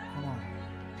 Come on.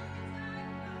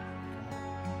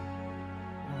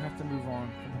 You don't have to move on.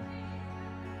 Come on.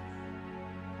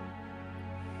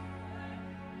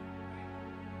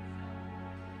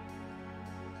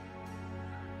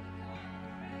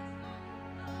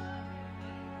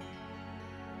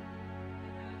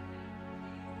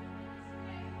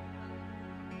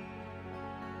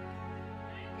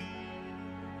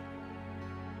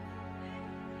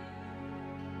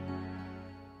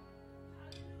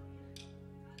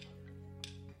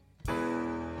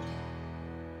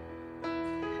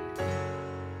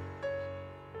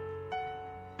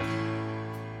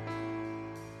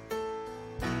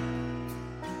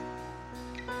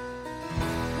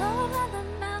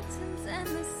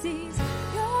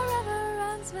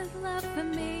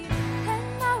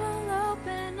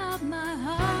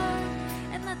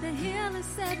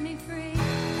 Set me free.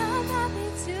 I'm happy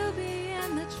to be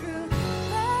in the truth,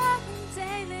 where I can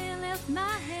daily lift my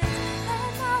hands,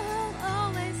 and I will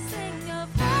always sing of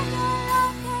how your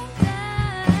love came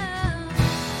down.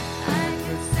 I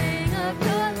could sing of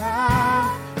your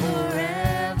love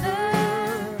forever.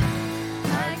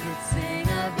 I could sing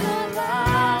of your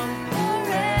love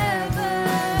forever.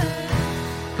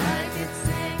 I could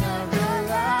sing of your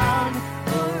love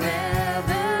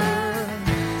forever.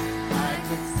 I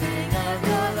could sing of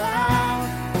your love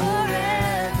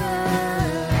forever.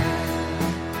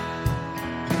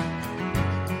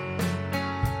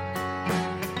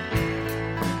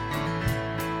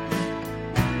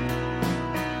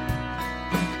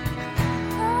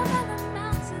 Over the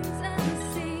mountains and the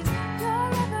seas, your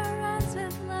river runs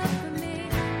with love for me,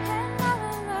 and I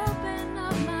will open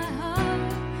up my heart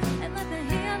and let the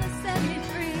healer set me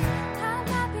free. I'm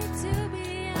happy to be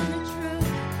in the truth,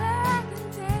 where I can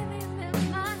daily lift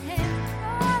my hands,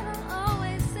 for I will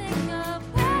always sing of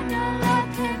when your love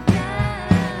came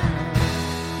down.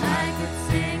 I could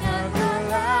sing of your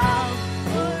love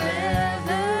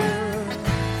forever.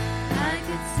 I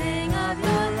could sing of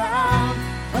your love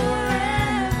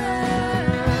forever.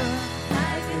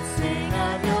 I could sing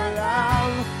of your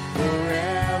love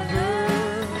forever.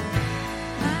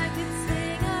 I could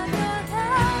sing of your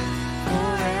love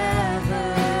forever.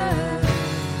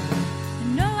 You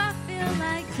know I feel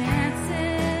like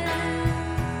dancing.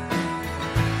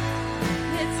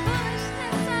 It's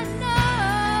foolishness, I know.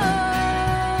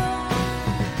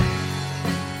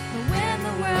 But when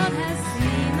the world has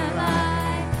seen the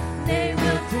light, they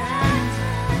will dance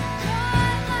with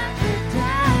joy like we're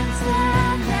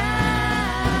dancing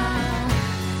now.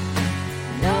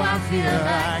 No, I feel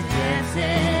like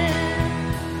dancing.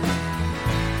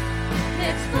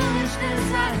 It's foolishness,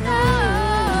 I know.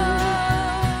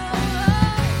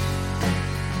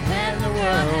 When the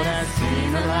world has seen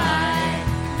the light,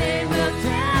 they will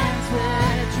dance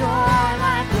with joy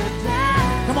like we're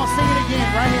dancing. Come on, sing it again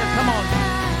right here. Come on.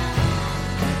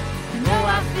 No,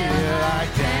 I feel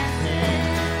like dancing.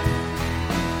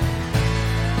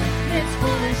 It's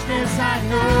foolishness, I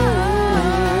know.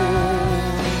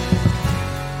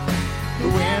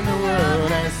 When the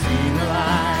world has seen the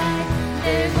light,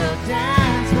 they will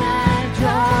dance with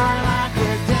joy like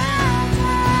we're dancing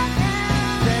now.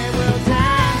 They will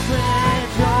dance with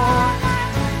joy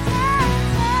like we're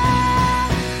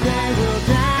dancing. They will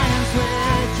dance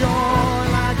with joy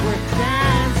like we're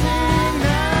dancing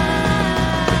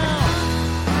now.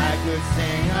 I could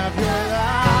sing of your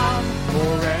love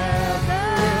forever.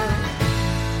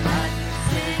 I could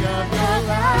sing of your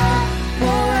love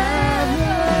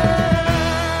forever.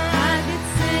 I could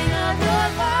sing of your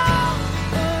love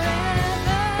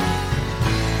forever.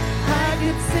 I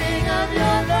could sing of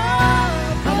your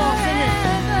love Come on, sing it.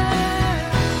 forever.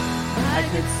 I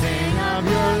could sing of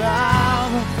your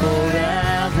love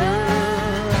forever.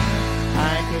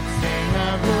 I could sing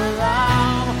of your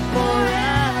love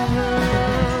forever.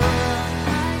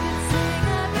 I could sing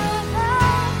of your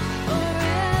love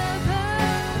forever.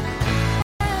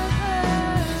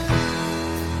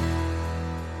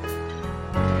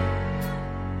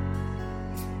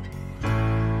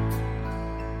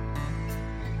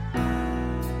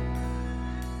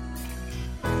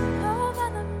 Over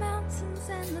the mountains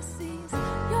and the seas,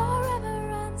 your river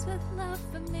runs with love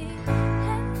for me,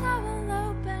 and I will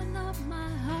open up my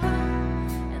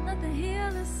heart and let the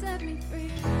healer set me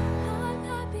free. I'm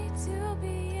happy to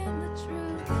be in the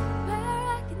truth, where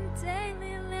I can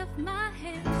daily lift my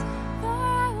hands, for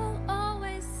I will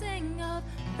always sing of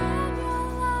when your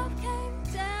love came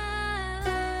down.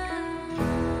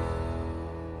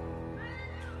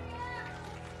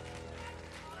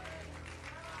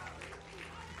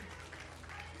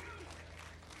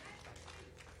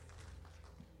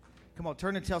 Come on,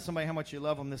 turn and tell somebody how much you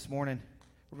love them this morning.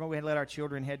 We're going to go ahead and let our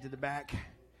children head to the back.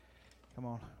 Come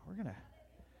on.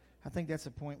 I think that's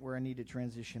a point where I need to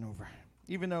transition over.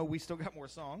 Even though we still got more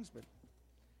songs, but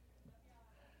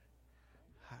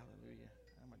hallelujah.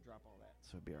 I'm going to drop all that,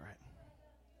 so it'll be all right.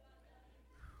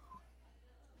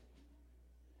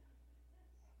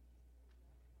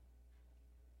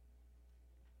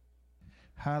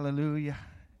 Hallelujah.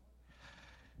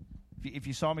 If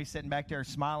you saw me sitting back there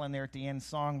smiling there at the end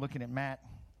song, looking at Matt,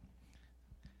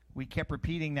 we kept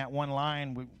repeating that one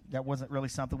line. That wasn't really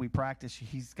something we practiced.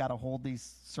 He's got to hold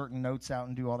these certain notes out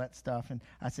and do all that stuff. And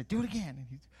I said, do it again. And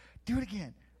he's, do it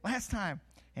again. Last time.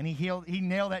 And he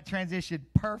nailed that transition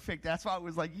perfect. That's why I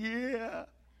was like, yeah.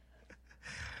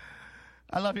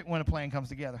 I love it when a plan comes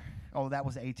together. Oh, that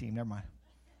was the A-team. Never mind.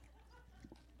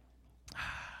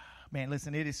 Man,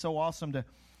 listen, it is so awesome to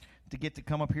get to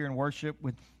come up here and worship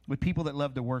with people that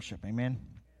love to worship. Amen.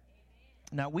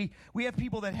 Now, we have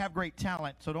people that have great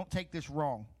talent, so don't take this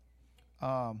wrong.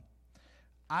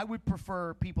 I would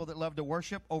prefer people that love to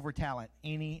worship over talent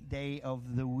any day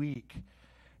of the week.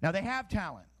 Now, they have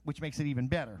talent, which makes it even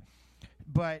better.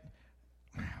 But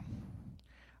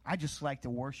I just like to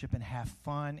worship and have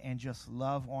fun and just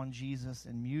love on Jesus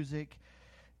and music.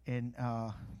 And,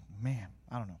 man,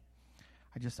 I don't know.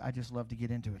 I just love to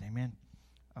get into it. Amen.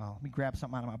 Let me grab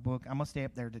something out of my book. I'm going to stay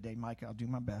up there today, Micah. I'll do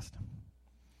my best.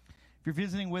 If you're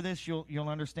visiting with us, you'll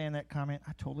understand that comment.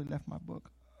 I totally left my book.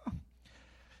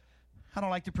 I don't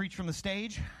like to preach from the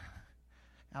stage.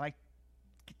 I like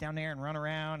to get down there and run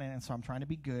around, and so I'm trying to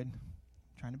be good.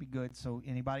 So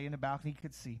anybody in the balcony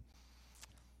could see.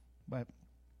 But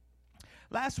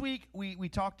last week, we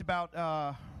talked about,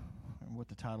 I don't know what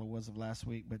the title was of last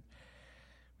week, but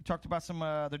we talked about some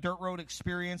the dirt road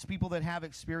experience, people that have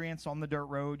experience on the dirt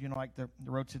road, like the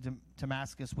road to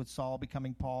Damascus with Saul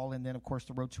becoming Paul, and then, of course,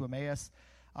 the road to Emmaus,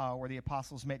 where the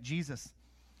apostles met Jesus.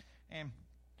 And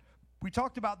we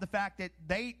talked about the fact that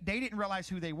they didn't realize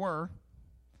who they were,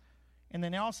 and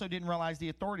then they also didn't realize the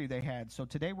authority they had. So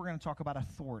today we're going to talk about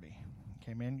authority.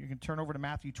 Okay, man, you can turn over to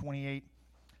Matthew 28.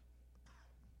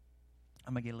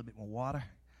 I'm going to get a little bit more water.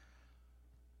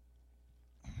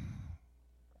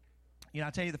 I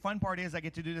tell you, the fun part is I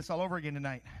get to do this all over again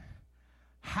tonight.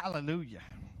 Hallelujah.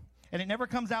 And it never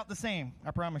comes out the same,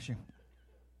 I promise you.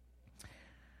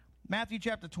 Matthew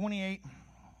chapter 28.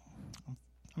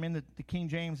 I'm in the King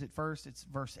James at first. It's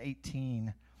verse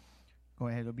 18. Go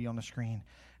ahead, it'll be on the screen.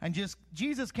 And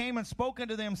Jesus came and spoke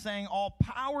unto them, saying, all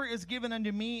power is given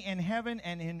unto me in heaven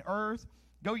and in earth.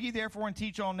 Go ye therefore and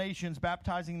teach all nations,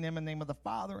 baptizing them in the name of the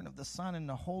Father and of the Son and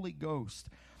the Holy Ghost,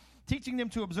 teaching them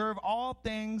to observe all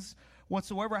things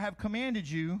whatsoever I have commanded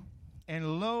you,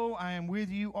 and lo, I am with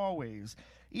you always,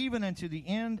 even unto the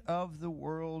end of the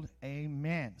world.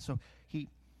 Amen. So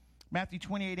Matthew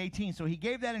 28:18. So he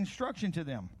gave that instruction to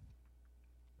them.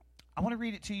 I want to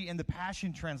read it to you in the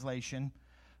Passion Translation,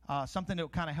 something that will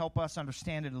kind of help us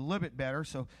understand it a little bit better.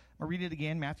 So I'll read it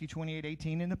again, Matthew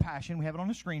 28:18 in the Passion. We have it on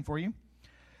the screen for you.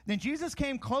 Then Jesus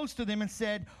came close to them and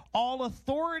said, all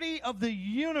authority of the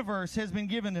universe has been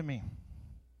given to me.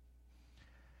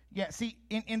 Yeah, see,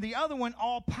 in the other one,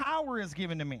 all power is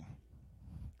given to me.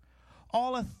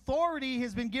 All authority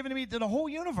has been given to me to the whole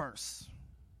universe.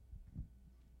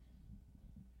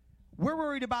 We're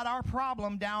worried about our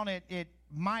problem down at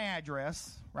my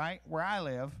address, right, where I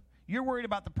live. You're worried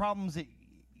about the problems at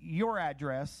your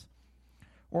address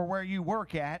or where you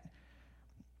work at.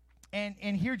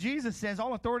 And here Jesus says,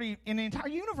 all authority in the entire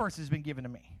universe has been given to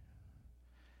me.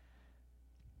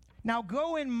 Now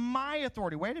go in my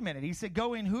authority. Wait a minute. He said,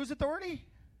 go in whose authority?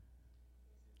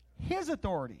 His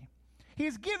authority.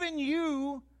 He's given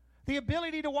you the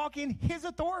ability to walk in his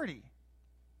authority.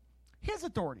 His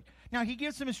authority. Now, he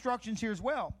gives some instructions here as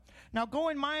well. Now, go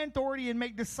in my authority and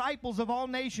make disciples of all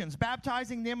nations,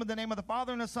 baptizing them in the name of the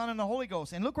Father and the Son and the Holy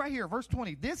Ghost. And look right here, verse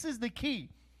 20. This is the key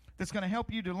that's going to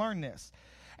help you to learn this.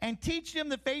 And teach them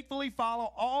to faithfully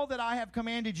follow all that I have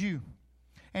commanded you.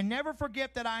 And never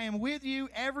forget that I am with you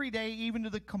every day, even to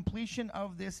the completion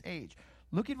of this age.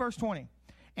 Look at verse 20.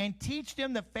 And teach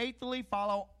them to faithfully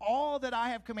follow all that I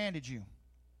have commanded you.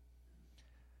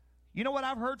 You know what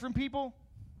I've heard from people?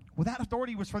 Well, that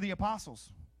authority was for the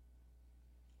apostles.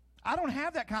 I don't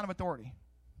have that kind of authority.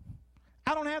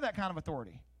 I don't have that kind of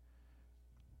authority.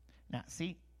 Now,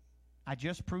 see, I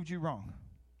just proved you wrong.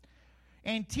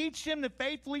 And teach them to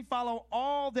faithfully follow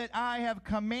all that I have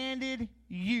commanded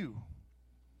you.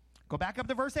 Go back up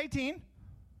to verse 18.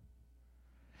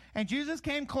 And Jesus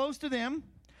came close to them.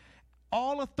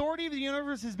 All authority of the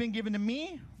universe has been given to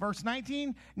me. Verse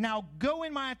 19. Now go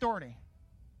in my authority.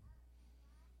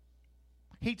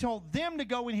 He told them to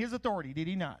go in his authority, did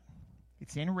he not?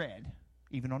 It's in red.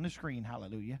 even on the screen,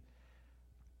 hallelujah.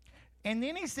 And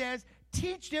then he says,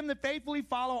 teach them to faithfully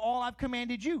follow all I've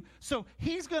commanded you. So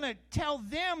he's going to tell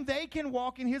them they can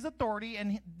walk in his authority,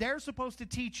 and they're supposed to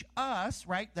teach us,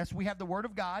 right? We have the word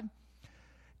of God,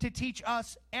 to teach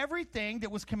us everything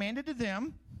that was commanded to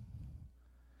them,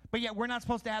 but yet we're not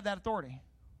supposed to have that authority.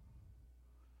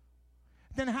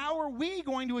 Then how are we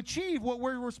going to achieve what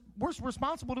we're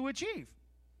responsible to achieve?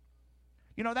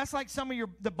 You know, that's like some of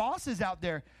the bosses out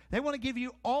there. They want to give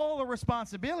you all the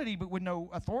responsibility, but with no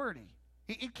authority.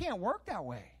 It can't work that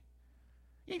way.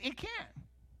 It can't.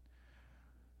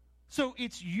 So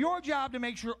it's your job to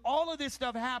make sure all of this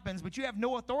stuff happens, but you have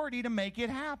no authority to make it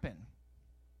happen.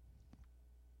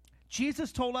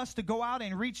 Jesus told us to go out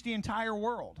and reach the entire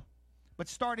world, but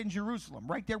start in Jerusalem,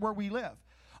 right there where we live.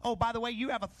 Oh, by the way, you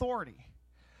have authority.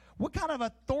 What kind of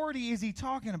authority is he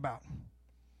talking about?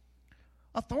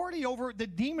 Authority over the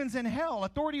demons in hell,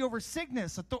 authority over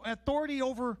sickness, authority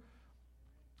over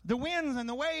the winds and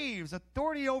the waves,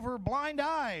 authority over blind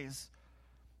eyes,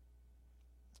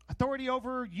 authority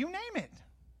over you name it.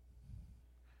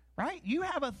 Right? You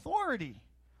have authority.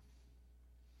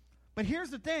 But here's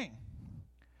the thing.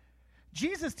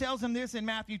 Jesus tells him this in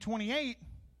Matthew 28.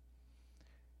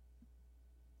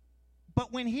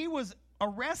 But when he was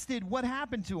arrested, what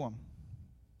happened to him?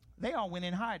 They all went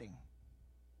in hiding.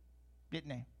 Didn't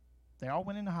they? They all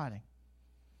went into hiding.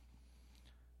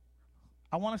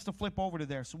 I want us to flip over to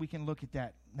there so we can look at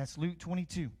that. That's Luke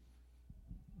 22.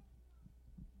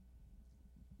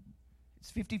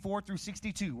 It's 54 through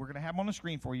 62. We're going to have them on the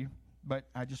screen for you. But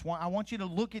I want you to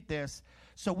look at this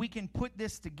so we can put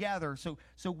this together, so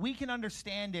we can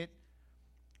understand it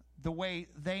the way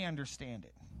they understand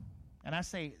it. And I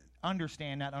say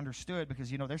understand, not understood,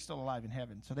 because, you know, they're still alive in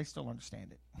heaven, so they still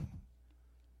understand it.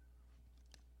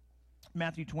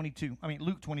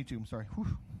 Luke 22, I'm sorry.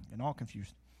 Whew, getting all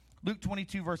confused. Luke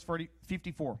 22, verse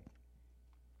 54.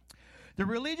 The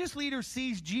religious leader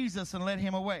seized Jesus and led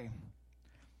him away.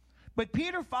 But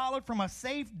Peter followed from a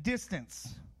safe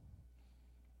distance.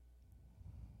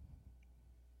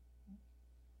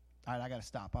 All right, I got to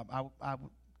stop. I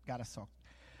got to stop.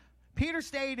 Peter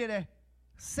stayed at a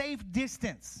safe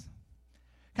distance.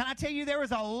 Can I tell you, there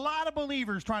was a lot of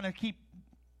believers trying to keep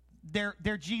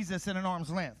their Jesus at an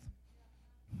arm's length.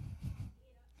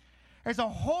 There's a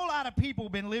whole lot of people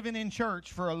been living in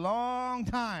church for a long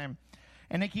time,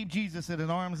 and they keep Jesus at an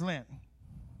arm's length.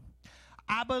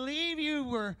 I believe you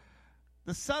were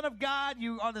the Son of God.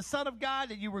 You are the Son of God,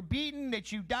 that you were beaten,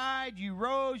 that you died, you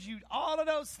rose, all of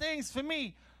those things for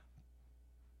me.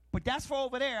 But that's for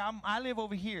over there. I live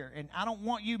over here, and I don't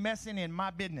want you messing in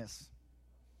my business.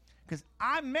 Because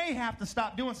I may have to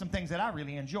stop doing some things that I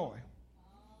really enjoy.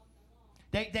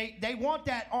 They want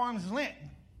that arm's length.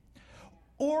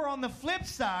 Or on the flip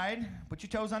side, put your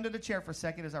toes under the chair for a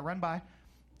second as I run by.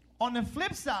 On the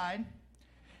flip side,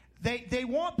 they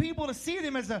want people to see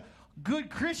them as a good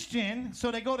Christian,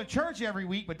 so they go to church every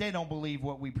week, but they don't believe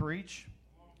what we preach.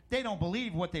 They don't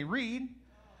believe what they read,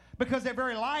 because their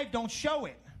very life don't show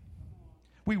it.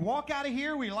 We walk out of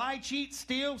here, we lie, cheat,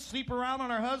 steal, sleep around on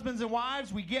our husbands and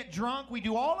wives, we get drunk, we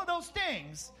do all of those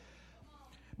things.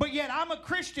 But yet I'm a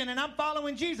Christian and I'm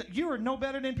following Jesus. You are no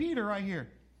better than Peter right here.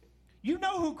 You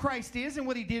know who Christ is and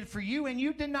what he did for you, and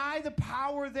you deny the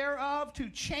power thereof to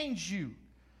change you.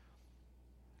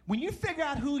 When you figure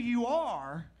out who you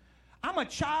are, I'm a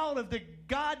child of the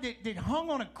God that hung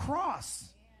on a cross.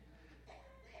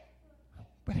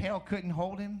 But hell couldn't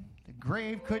hold him. The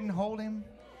grave couldn't hold him.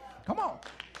 Come on.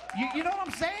 You know what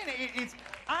I'm saying?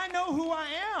 I know who I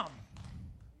am.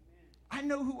 I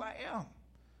know who I am.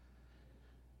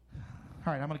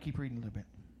 All right, I'm going to keep reading a little bit.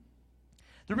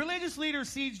 The religious leader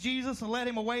seized Jesus and led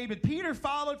him away, but Peter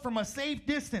followed from a safe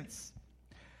distance.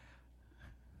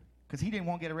 Because he didn't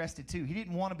want to get arrested too. He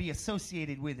didn't want to be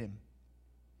associated with him.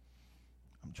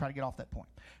 I'm trying to get off that point.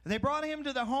 They brought him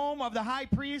to the home of the high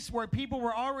priest, where people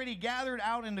were already gathered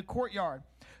out in the courtyard.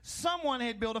 Someone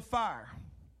had built a fire.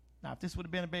 Now, if this would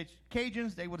have been a bunch of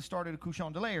Cajuns, they would have started a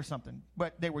couchon de lait or something.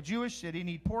 But they were Jewish. They didn't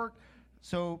eat pork,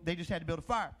 so they just had to build a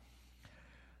fire.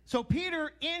 So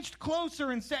Peter inched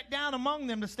closer and sat down among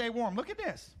them to stay warm. Look at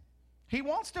this. He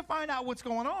wants to find out what's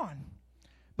going on,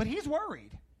 but he's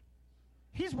worried.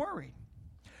 He's worried.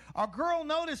 A girl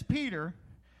noticed Peter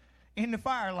in the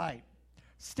firelight.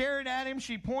 Stared at him,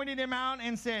 she pointed him out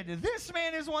and said, "This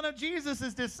man is one of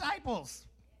Jesus' disciples."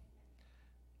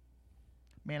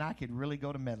 Man, I could really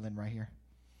go to meddling right here.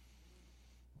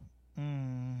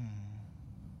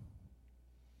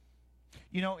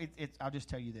 You know, I'll just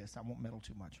tell you this. I won't meddle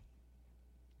too much.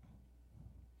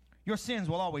 Your sins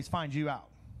will always find you out.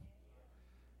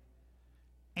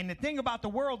 And the thing about the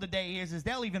world today is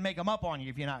they'll even make them up on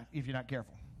you if you're not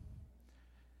careful.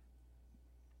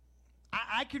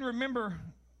 I can remember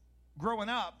growing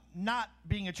up not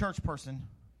being a church person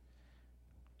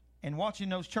and watching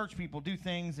those church people do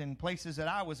things in places that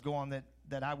I was going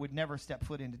that I would never step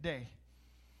foot in today.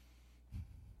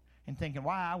 And thinking,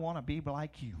 why I want to be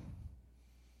like you.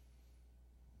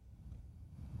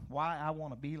 Why I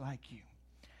want to be like you.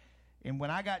 And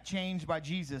when I got changed by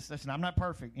Jesus, listen, I'm not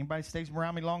perfect. Anybody stays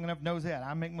around me long enough knows that.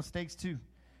 I make mistakes too.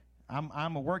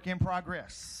 I'm a work in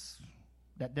progress.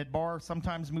 That bar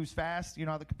sometimes moves fast, you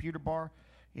know, the computer bar.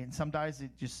 And sometimes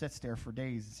it just sits there for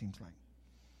days, it seems like.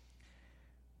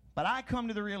 But I come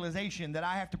to the realization that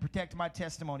I have to protect my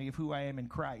testimony of who I am in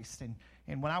Christ.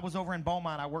 And when I was over in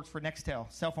Beaumont, I worked for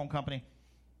Nextel, cell phone company.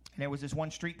 And there was this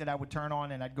one street that I would turn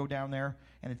on, and I'd go down there.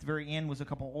 And at the very end was a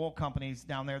couple oil companies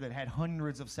down there that had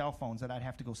hundreds of cell phones that I'd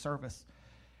have to go service.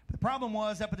 But the problem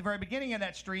was, up at the very beginning of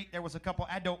that street, there was a couple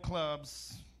adult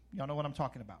clubs. Y'all know what I'm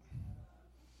talking about.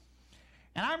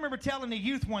 And I remember telling the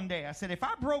youth one day, I said, if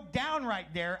I broke down right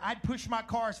there, I'd push my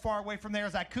car as far away from there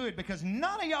as I could, because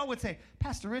none of y'all would say,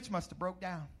 Pastor Rich must have broke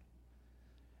down.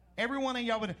 Every one of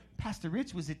y'all would, Pastor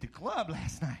Rich was at the club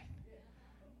last night.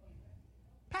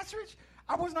 Pastor Rich,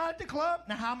 I was not at the club.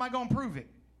 Now, how am I going to prove it?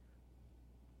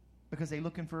 Because they're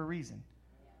looking for a reason.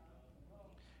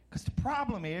 Because the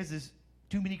problem is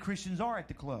too many Christians are at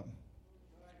the club.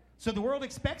 So the world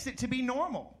expects it to be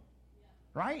normal,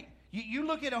 right? You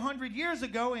look at 100 years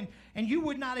ago, and you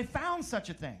would not have found such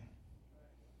a thing.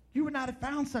 You would not have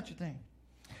found such a thing.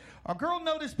 A girl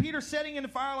noticed Peter sitting in the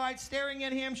firelight, staring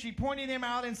at him. She pointed him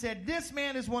out and said, this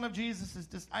man is one of Jesus'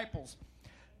 disciples.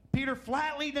 Peter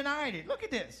flatly denied it. Look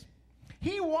at this.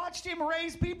 He watched him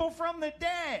raise people from the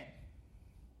dead,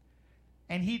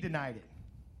 and he denied it.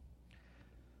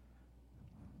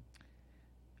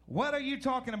 What are you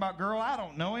talking about, girl? I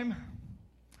don't know him.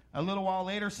 A little while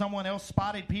later, someone else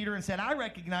spotted Peter and said, I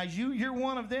recognize you. You're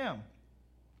one of them.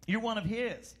 You're one of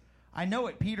his. I know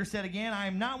it. Peter said again, I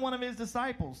am not one of his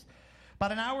disciples.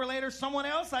 But an hour later, someone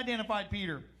else identified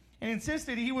Peter and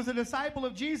insisted he was a disciple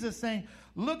of Jesus, saying,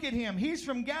 look at him. He's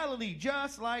from Galilee,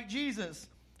 just like Jesus.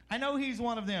 I know he's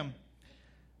one of them.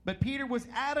 But Peter was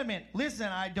adamant. Listen,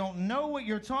 I don't know what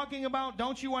you're talking about.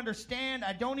 Don't you understand?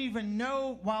 I don't even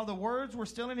know. While the words were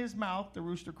still in his mouth, the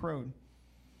rooster crowed.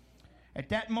 At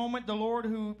that moment, the Lord,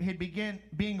 who had begun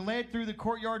being led through the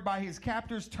courtyard by his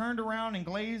captors, turned around and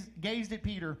gazed at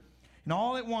Peter. And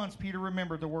all at once, Peter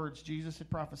remembered the words Jesus had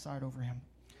prophesied over him.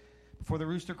 Before the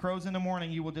rooster crows in the morning,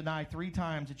 you will deny 3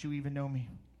 times that you even know me.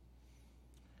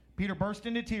 Peter burst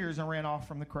into tears and ran off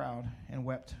from the crowd and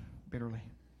wept bitterly.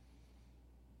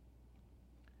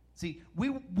 See,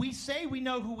 we say we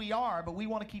know who we are, but we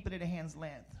want to keep it at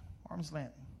arm's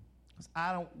length. Because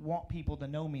I don't want people to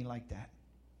know me like that.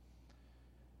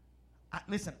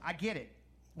 Listen, I get it.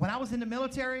 When I was in the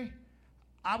military,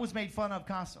 I was made fun of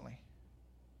constantly.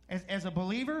 As a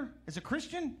believer, as a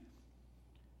Christian,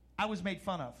 I was made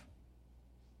fun of.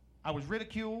 I was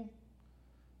ridiculed.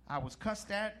 I was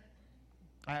cussed at.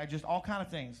 Just all kind of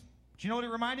things. Do you know what it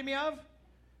reminded me of?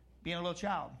 Being a little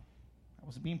child. I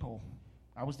was a beanpole.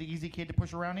 I was the easy kid to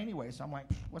push around anyway, so I'm like,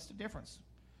 what's the difference?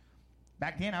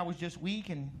 Back then, I was just weak,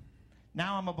 and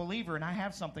now I'm a believer, and I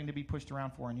have something to be pushed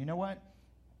around for. And you know what?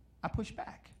 I push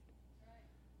back.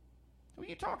 What are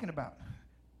you talking about?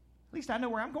 At least I know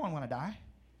where I'm going when I die.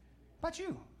 How about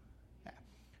you?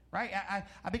 Right?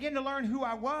 I began to learn who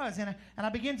I was, and I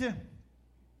began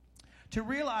to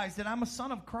realize that I'm a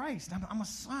son of Christ. I'm a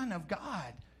son of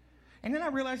God. And then I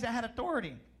realized I had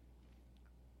authority.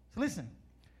 So listen,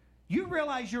 you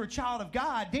realize you're a child of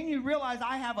God, then you realize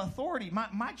I have authority.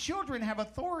 My children have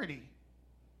authority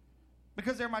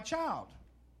because they're my child.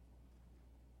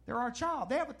 They're our child.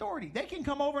 They have authority. They can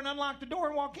come over and unlock the door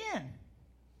and walk in.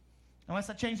 Unless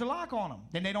I change the lock on them.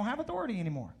 Then they don't have authority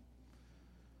anymore.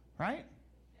 Right?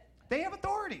 They have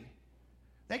authority.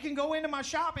 They can go into my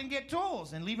shop and get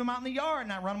tools and leave them out in the yard,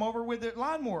 and I run them over with the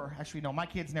lawnmower. Actually, no, my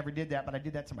kids never did that, but I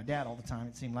did that to my dad all the time,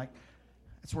 it seemed like.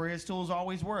 That's where his tools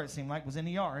always were, it seemed like, was in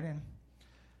the yard. And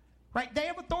right? They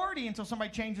have authority until somebody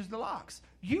changes the locks.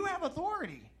 You have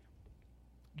authority.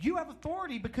 You have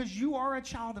authority because you are a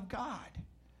child of God.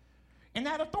 And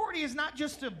that authority is not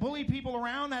just to bully people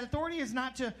around. That authority is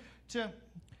not to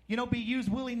be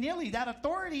used willy-nilly. That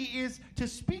authority is to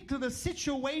speak to the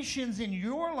situations in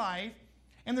your life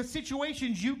and the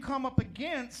situations you come up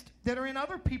against that are in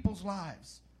other people's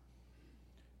lives.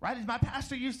 Right? As my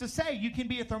pastor used to say, you can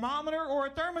be a thermometer or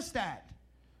a thermostat.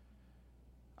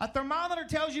 A thermometer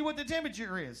tells you what the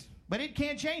temperature is, but it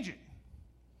can't change it.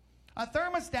 A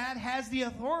thermostat has the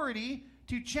authority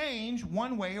to change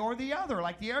one way or the other,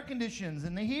 like the air conditions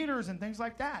and the heaters and things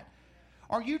like that.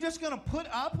 Are you just going to put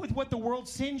up with what the world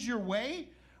sends your way,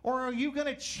 or are you going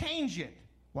to change it?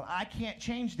 Well, I can't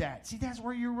change that. See, that's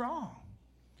where you're wrong.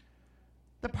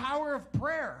 The power of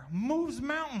prayer moves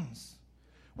mountains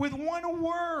with one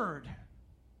word.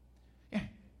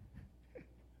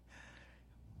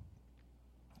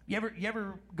 You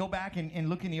ever go back and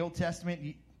look in the Old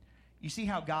Testament? You see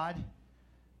how God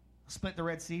split the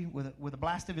Red Sea with a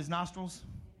blast of his nostrils?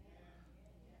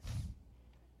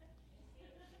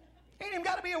 Ain't even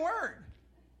got to be a word.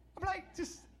 I'm like,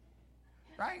 just,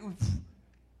 right?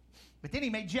 But then he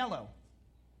made Jell-O.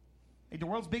 Made the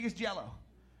world's biggest Jell-O.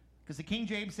 Because the King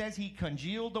James says he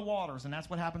congealed the waters, and that's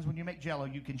what happens when you make Jell-O.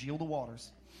 You congeal the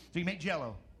waters. So you make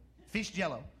Jell-O. Fish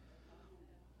Jell-O.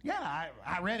 Yeah,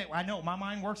 I read it. I know. My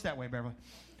mind works that way, Beverly.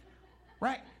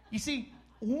 Right? You see,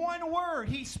 one word.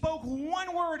 He spoke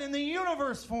one word and the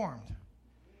universe formed.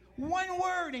 One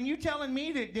word. And you telling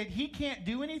me that he can't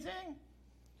do anything?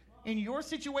 In your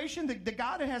situation, the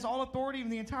God that has all authority in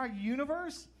the entire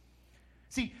universe?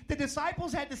 See, the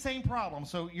disciples had the same problem,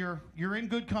 so you're in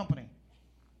good company.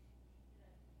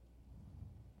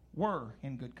 Were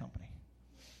in good company.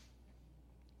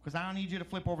 Because I need you to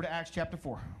flip over to Acts chapter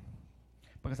 4.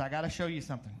 Because I got to show you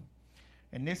something.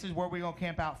 And this is where we're going to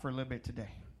camp out for a little bit today.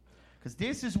 Because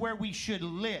this is where we should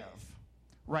live,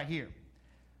 right here.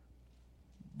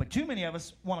 But too many of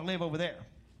us want to live over there.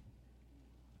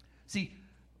 See,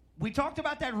 we talked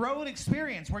about that road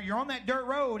experience where you're on that dirt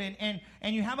road and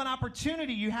you have an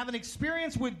opportunity, you have an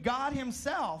experience with God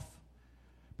himself,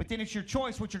 but then it's your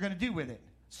choice what you're going to do with it.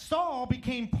 Saul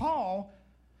became Paul.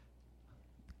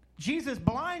 Jesus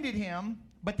blinded him,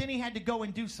 but then he had to go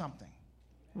and do something.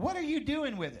 What are you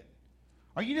doing with it?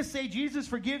 Are you just say, Jesus,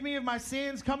 forgive me of my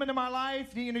sins, come into my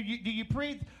life? Do you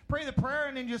pray the prayer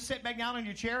and then just sit back down in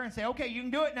your chair and say, okay, you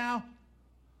can do it now?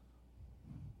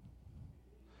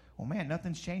 Well, man,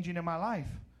 nothing's changing in my life.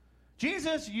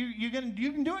 Jesus, you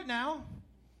can do it now.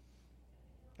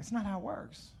 That's not how it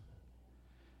works.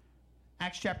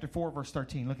 Acts chapter 4, verse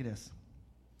 13. Look at this.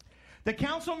 The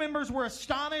council members were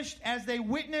astonished as they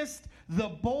witnessed the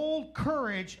bold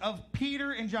courage of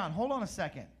Peter and John. Hold on a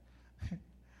second.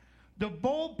 The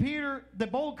bold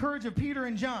courage of Peter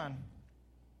and John.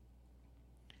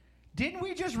 Didn't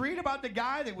we just read about the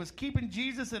guy that was keeping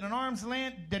Jesus at an arm's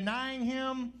length, denying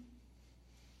him?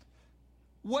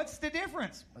 What's the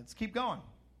difference? Let's keep going.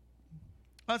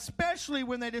 Especially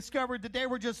when they discovered that they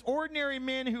were just ordinary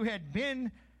men who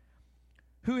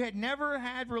had never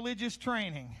had religious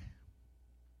training.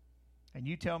 And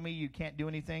you tell me you can't do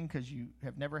anything because you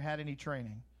have never had any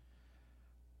training.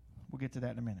 We'll get to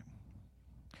that in a minute.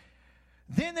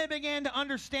 Then they began to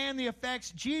understand the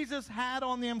effects Jesus had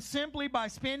on them simply by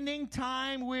spending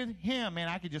time with him. And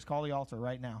I could just call the altar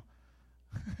right now.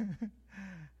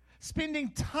 Spending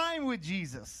time with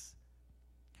Jesus.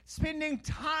 Spending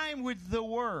time with the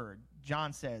Word.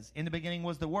 John says, in the beginning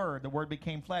was the Word. The Word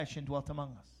became flesh and dwelt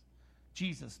among us.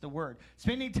 Jesus, the Word.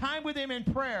 Spending time with him in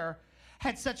prayer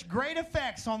had such great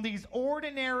effects on these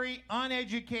ordinary,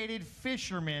 uneducated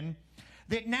fishermen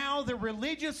that now the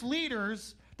religious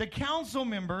leaders, the council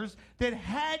members that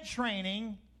had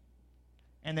training,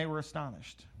 and they were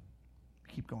astonished.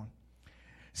 Keep going.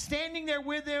 Standing there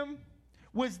with them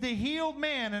was the healed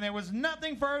man, and there was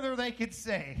nothing further they could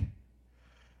say.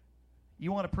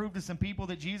 You want to prove to some people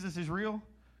that Jesus is real?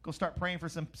 Go start praying for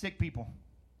some sick people.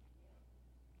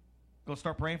 Go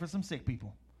start praying for some sick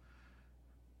people.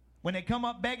 When they come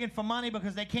up begging for money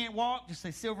because they can't walk, just say,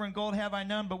 silver and gold have I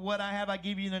none, but what I have I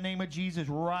give you in the name of Jesus.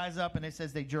 Rise up. And it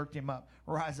says they jerked him up.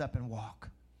 Rise up and walk.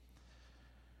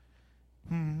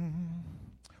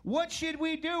 What should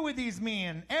we do with these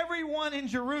men? Everyone in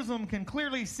Jerusalem can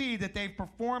clearly see that they've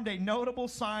performed a notable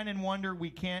sign and wonder. We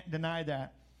can't deny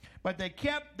that. But they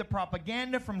kept the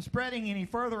propaganda from spreading any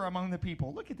further among the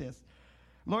people. Look at this.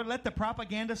 Lord, let the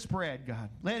propaganda spread, God.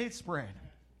 Let it spread.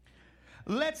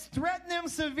 Let's threaten them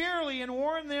severely and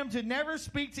warn them to never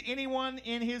speak to anyone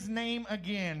in his name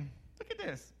again. Look at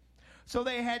this. So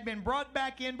they had been brought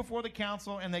back in before the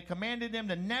council, and they commanded them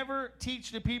to never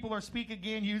teach the people or speak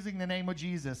again using the name of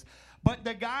Jesus. But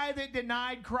the guy that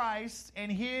denied Christ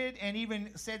and hid and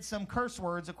even said some curse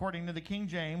words, according to the King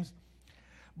James.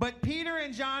 But Peter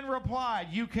and John replied,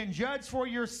 you can judge for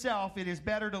yourself. It is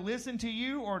better to listen to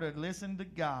you or to listen to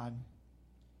God.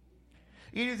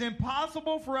 It is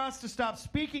impossible for us to stop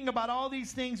speaking about all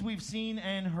these things we've seen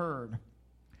and heard.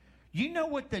 You know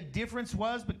what the difference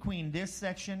was between this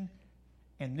section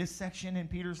and this section in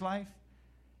Peter's life?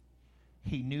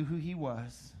 He knew who he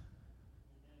was.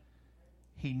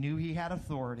 He knew he had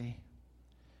authority.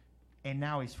 And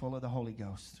now he's full of the Holy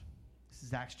Ghost. This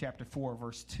is Acts chapter 4,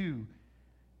 verse 2.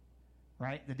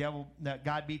 Right?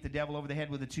 God beat the devil over the head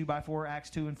with a 2x4,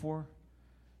 Acts 2 and 4.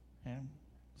 And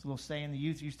it's a little saying the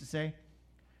youth used to say.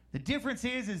 The difference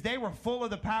is they were full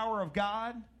of the power of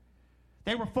God.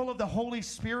 They were full of the Holy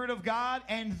Spirit of God,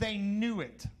 and they knew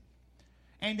it.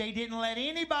 And they didn't let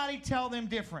anybody tell them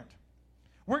different.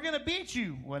 We're going to beat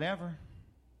you. Whatever.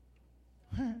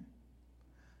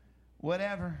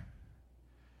 Whatever.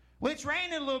 Well, it's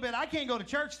raining a little bit. I can't go to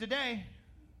church today.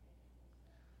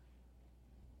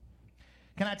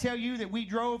 Can I tell you that we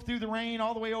drove through the rain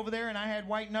all the way over there, and I had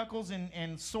white knuckles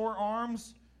and sore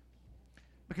arms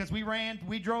because we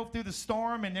drove through the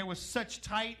storm, and there was such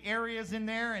tight areas in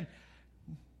there and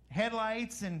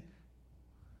headlights. And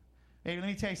hey, let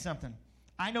me tell you something.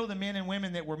 I know the men and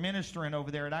women that were ministering over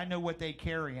there, and I know what they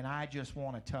carry, and I just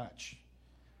want to touch.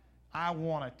 I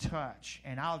want to touch,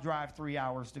 and I'll drive 3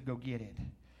 hours to go get it.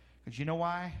 Because you know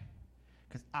why?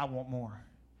 Because I want more.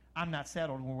 I'm not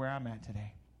settled where I'm at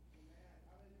today.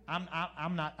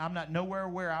 I'm not nowhere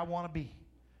where I want to be.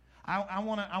 I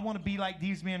want to be like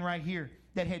these men right here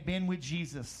that had been with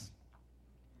Jesus.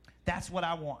 That's what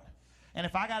I want. And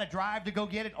if I got to drive to go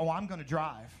get it, I'm going to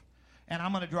drive. And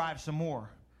I'm going to drive some more.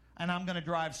 And I'm going to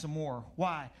drive some more.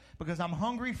 Why? Because I'm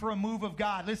hungry for a move of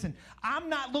God. Listen, I'm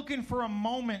not looking for a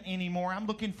moment anymore. I'm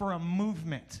looking for a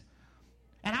movement.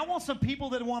 And I want some people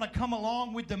that want to come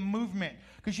along with the movement.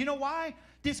 Because you know why?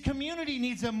 This community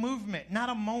needs a movement, not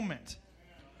a moment.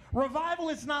 Revival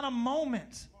is not a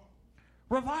moment.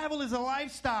 Revival is a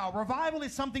lifestyle. Revival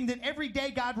is something that every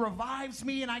day God revives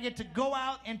me and I get to go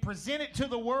out and present it to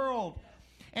the world.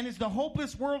 And as the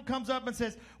hopeless world comes up and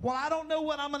says, well, I don't know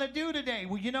what I'm going to do today.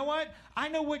 Well, you know what? I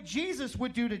know what Jesus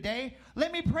would do today.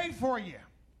 Let me pray for you.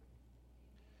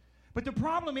 But the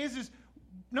problem is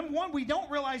number one, we don't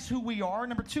realize who we are.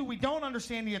 Number two, we don't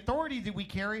understand the authority that we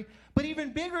carry. But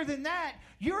even bigger than that,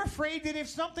 you're afraid that if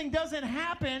something doesn't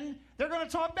happen, they're going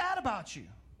to talk bad about you.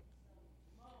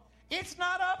 It's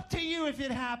not up to you if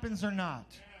it happens or not.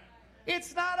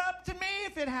 It's not up to me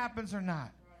if it happens or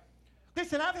not.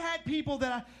 Listen, I've had people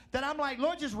that I'm like,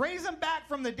 Lord, just raise them back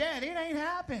from the dead. It ain't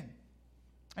happened.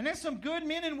 And there's some good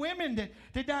men and women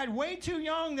that died way too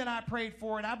young that I prayed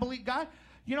for. And I believe God,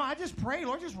 I just pray,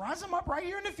 Lord, just rise them up right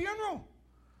here in the funeral.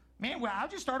 Man, well, I'll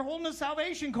just start holding a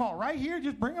salvation call right here.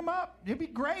 Just bring them up. It'd be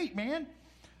great, man.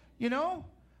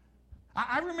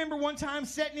 I remember one time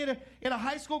sitting at a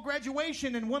high school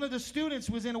graduation, and one of the students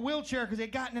was in a wheelchair because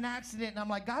they'd gotten in an accident. And I'm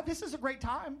like, God, this is a great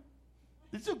time.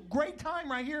 This is a great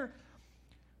time right here.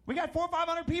 We got 400 or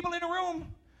 500 people in the room.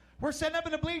 We're setting up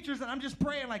in the bleachers, and I'm just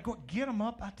praying, like, go get them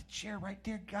up out the chair right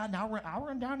there. God, now I'll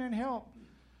run down there and help.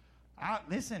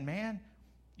 Listen, man.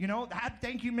 I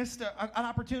think you missed an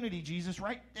opportunity, Jesus,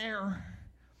 right there.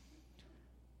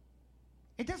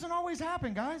 It doesn't always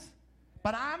happen, guys.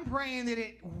 But I'm praying that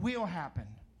it will happen.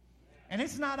 And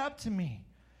it's not up to me.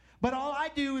 But all I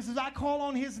do is I call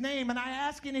on his name, and I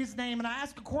ask in his name, and I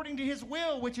ask according to his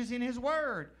will, which is in his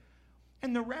word.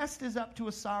 And the rest is up to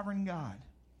a sovereign God.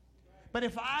 But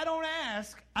if I don't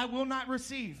ask, I will not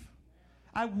receive.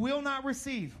 I will not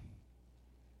receive.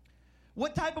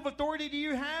 What type of authority do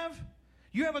you have?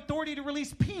 You have authority to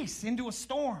release peace into a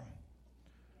storm.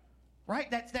 Right?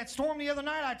 That storm the other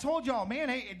night, I told y'all, man,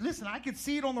 hey, listen, I could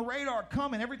see it on the radar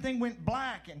coming. Everything went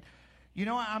black. And,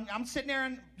 I'm sitting there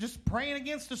and just praying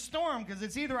against the storm because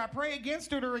it's either I pray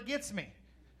against it or it gets me.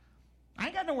 I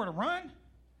ain't got nowhere to run.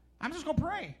 I'm just going to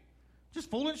pray. Just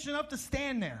foolish enough to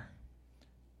stand there.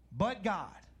 But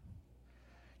God.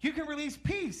 You can release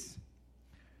peace.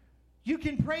 You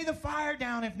can pray the fire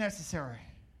down if necessary.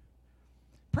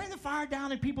 Pray the fire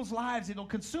down in people's lives. It'll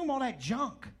consume all that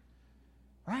junk.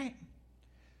 Right?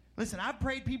 Listen, I've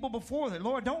prayed people before that,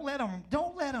 Lord, don't let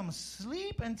them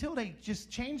sleep until they just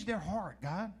change their heart,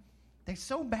 God. They're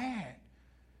so bad.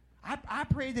 I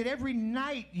pray that every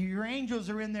night your angels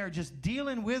are in there just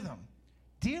dealing with them.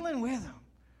 Dealing with them.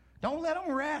 Don't let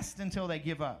them rest until they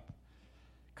give up.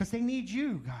 Because they need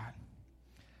you, God.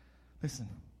 Listen.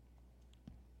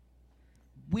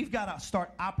 We've got to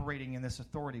start operating in this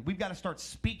authority. We've got to start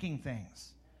speaking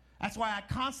things. That's why I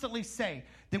constantly say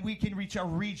that we can reach a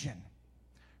region.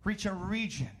 Reach a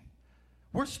region.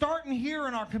 We're starting here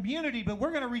in our community, but we're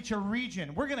going to reach a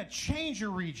region. We're going to change a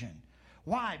region.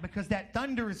 Why? Because that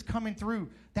thunder is coming through.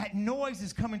 That noise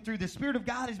is coming through. The Spirit of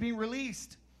God is being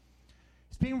released.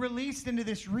 It's being released into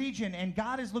this region, and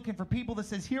God is looking for people that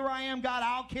says, here I am, God,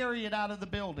 I'll carry it out of the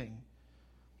building.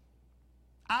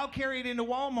 I'll carry it into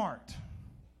Walmart.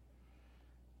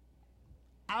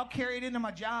 I'll carry it into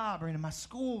my job or into my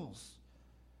schools.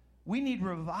 We need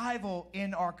revival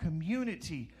in our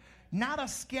community. Not a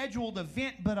scheduled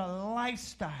event, but a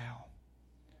lifestyle.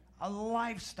 A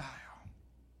lifestyle.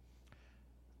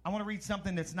 I want to read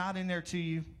something that's not in there to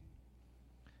you,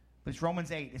 but it's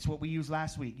Romans 8. It's what we used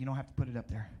last week. You don't have to put it up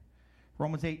there.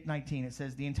 Romans 8:19. It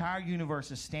says, the entire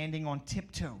universe is standing on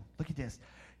tiptoe. Look at this.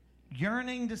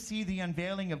 Yearning to see the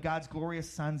unveiling of God's glorious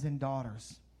sons and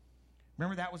daughters.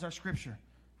 Remember, that was our scripture.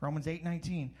 Romans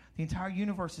 8:19. The entire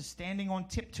universe is standing on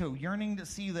tiptoe, yearning to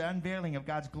see the unveiling of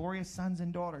God's glorious sons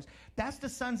and daughters. That's the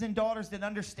sons and daughters that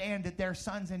understand that they're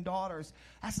sons and daughters.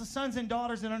 That's the sons and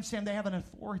daughters that understand they have an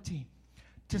authority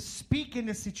to speak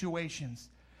into situations,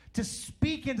 to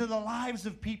speak into the lives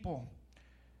of people,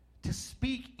 to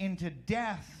speak into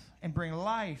death and bring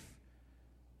life,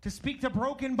 to speak to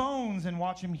broken bones and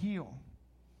watch them heal,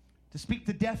 to speak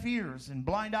to deaf ears and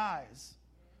blind eyes,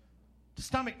 to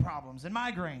stomach problems and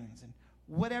migraines and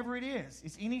whatever it is.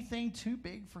 Is anything too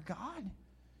big for God?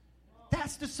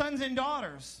 That's the sons and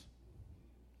daughters.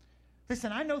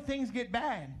 Listen, I know things get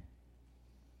bad,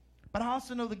 but I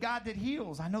also know the God that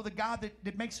heals. I know the God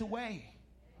that makes a way.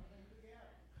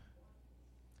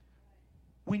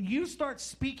 When you start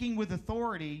speaking with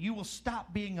authority, you will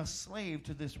stop being a slave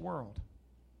to this world.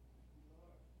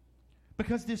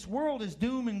 Because this world is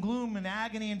doom and gloom and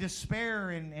agony and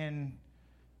despair, and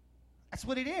that's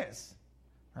what it is,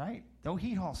 right? The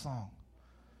O'Heat Hall song.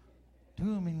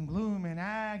 Doom and gloom and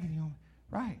agony.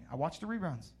 Right. I watch the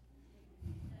reruns.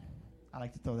 I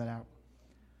like to throw that out.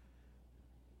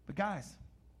 But guys,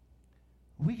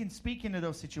 we can speak into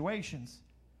those situations.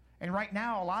 And right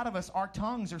now, a lot of us, our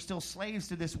tongues are still slaves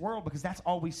to this world because that's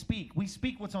all we speak. We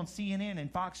speak what's on CNN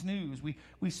and Fox News.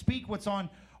 We speak what's on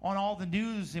all the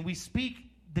news, and we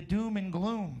speak the doom and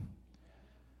gloom.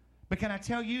 But can I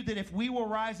tell you that if we will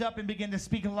rise up and begin to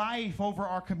speak life over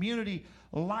our community,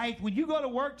 life, when you go to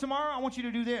work tomorrow, I want you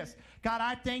to do this. God,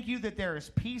 I thank you that there is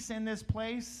peace in this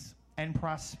place and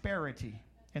prosperity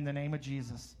in the name of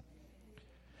Jesus.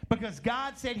 Because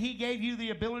God said he gave you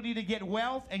the ability to get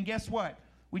wealth, and guess what?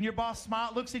 When your boss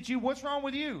looks at you, what's wrong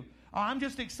with you? Oh, I'm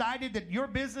just excited that your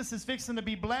business is fixing to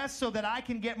be blessed so that I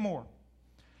can get more.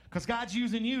 Because God's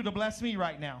using you to bless me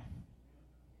right now.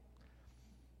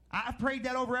 I've prayed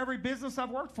that over every business I've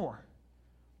worked for.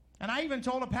 And I even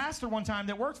told a pastor one time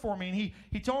that worked for me, and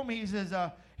he told me, he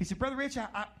said, Brother Rich,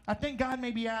 I think God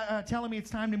may be telling me it's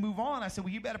time to move on. I said,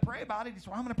 well, you better pray about it. He said,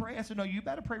 well, I'm going to pray. I said, no, you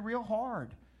better pray real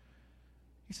hard.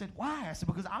 He said, why? I said,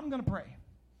 because I'm going to pray.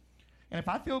 And if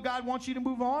I feel God wants you to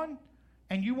move on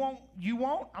and you won't,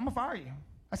 I'm going to fire you.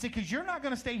 I said, because you're not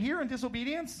going to stay here in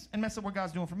disobedience and mess up what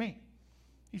God's doing for me.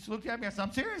 He looked at me. I said,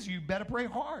 I'm serious. You better pray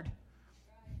hard.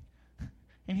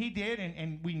 And he did,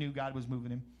 and we knew God was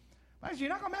moving him. I said, you're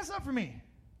not going to mess up for me.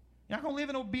 You're not going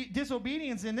to live in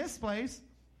disobedience in this place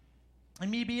and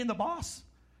me being the boss.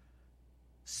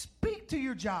 Speak to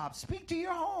your job. Speak to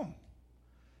your home.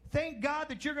 Thank God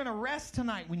that you're going to rest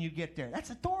tonight when you get there. That's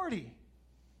authority.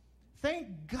 Thank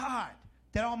God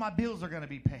that all my bills are going to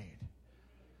be paid.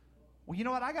 Well, you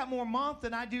know what? I got more month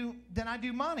than I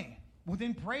do money. Well,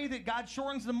 then pray that God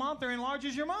shortens the month or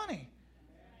enlarges your money.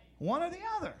 One or the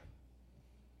other.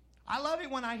 I love it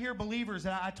when I hear believers,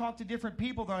 and I talk to different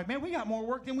people. They're like, man, we got more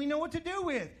work than we know what to do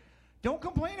with. Don't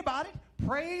complain about it.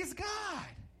 Praise God.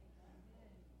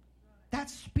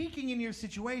 That's speaking in your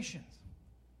situations.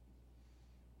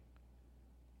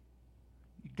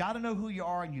 You got to know who you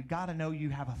are, and you got to know you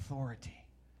have authority.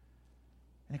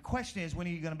 And the question is, when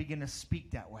are you going to begin to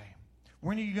speak that way?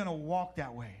 When are you going to walk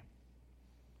that way?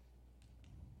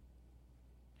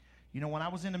 You know, when I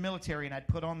was in the military and I'd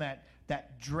put on that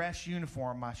dress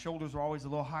uniform, my shoulders were always a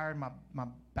little higher and my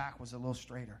back was a little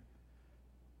straighter.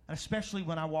 And especially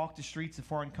when I walked the streets of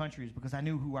foreign countries, because I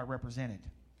knew who I represented.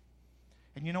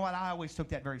 And you know what? I always took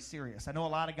that very serious. I know a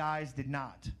lot of guys did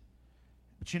not.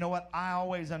 But you know what? I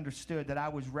always understood that I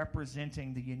was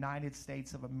representing the United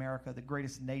States of America, the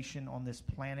greatest nation on this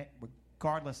planet,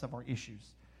 regardless of our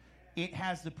issues. It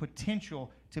has the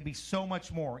potential to be so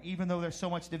much more. Even though there's so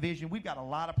much division, we've got a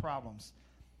lot of problems.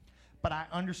 But I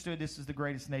understood this is the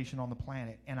greatest nation on the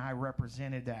planet, and I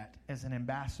represented that as an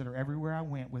ambassador everywhere I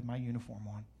went with my uniform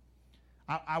on.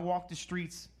 I walked the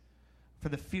streets for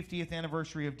the 50th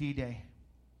anniversary of D-Day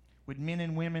with men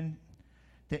and women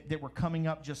that were coming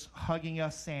up just hugging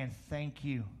us, saying, thank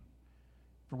you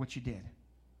for what you did.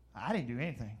 I didn't do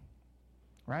anything,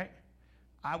 right?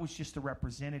 I was just a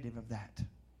representative of that. I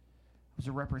was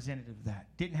a representative of that.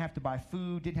 Didn't have to buy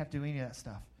food, didn't have to do any of that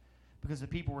stuff, because the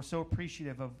people were so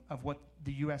appreciative of what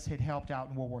the U.S. had helped out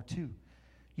in World War II.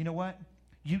 You know what?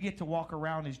 You get to walk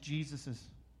around as Jesus'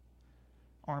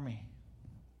 army.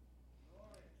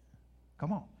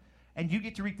 Come on. And you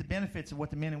get to reap the benefits of what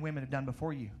the men and women have done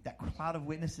before you, that cloud of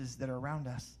witnesses that are around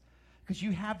us. Because you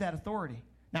have that authority.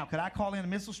 Now, could I call in a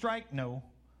missile strike? No.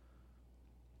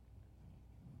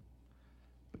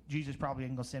 But Jesus probably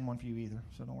ain't going to send one for you either,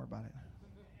 so don't worry about it.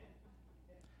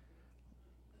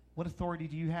 What authority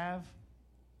do you have?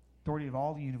 Authority of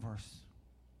all the universe.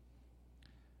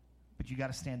 But you got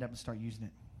to stand up and start using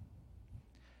it.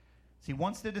 See,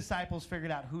 once the disciples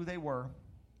figured out who they were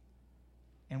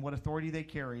and what authority they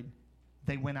carried,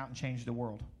 they went out and changed the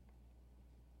world.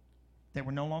 They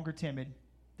were no longer timid.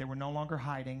 They were no longer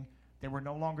hiding. They were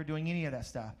no longer doing any of that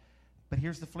stuff. But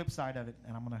here's the flip side of it,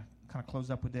 and I'm going to kind of close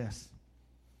up with this.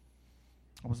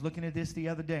 I was looking at this the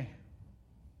other day.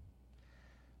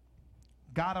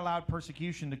 God allowed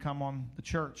persecution to come on the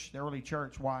church, the early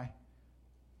church. Why?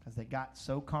 Because they got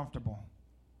so comfortable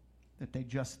that they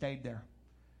just stayed there.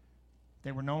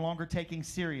 They were no longer taking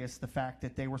serious the fact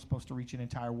that they were supposed to reach an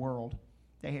entire world.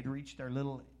 They had reached their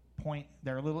little point,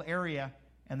 their little area,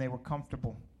 and they were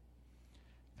comfortable.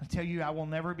 I tell you, I will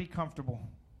never be comfortable.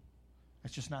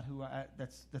 That's just not who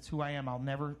that's who I am. I'll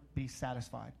never be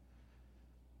satisfied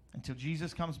until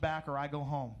Jesus comes back or I go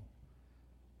home.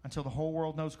 Until the whole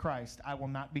world knows Christ, I will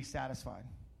not be satisfied.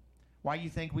 Why do you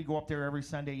think we go up there every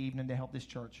Sunday evening to help this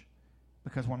church?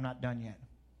 Because we're not done yet.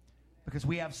 Because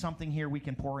we have something here we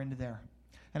can pour into there.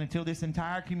 And until this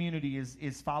entire community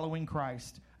is following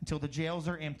Christ, until the jails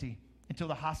are empty, until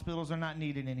the hospitals are not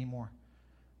needed anymore,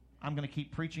 I'm going to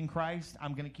keep preaching Christ.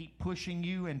 I'm going to keep pushing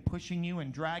you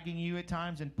and dragging you at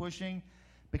times and pushing,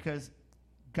 because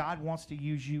God wants to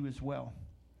use you as well.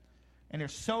 And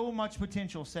there's so much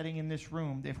potential sitting in this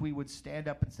room if we would stand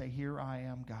up and say, here I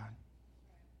am, God.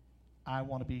 I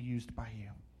want to be used by you.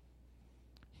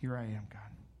 Here I am, God.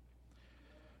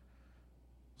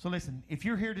 So listen, if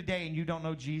you're here today and you don't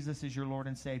know Jesus as your Lord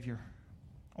and Savior,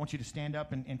 I want you to stand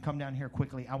up and come down here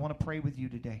quickly. I want to pray with you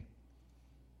today.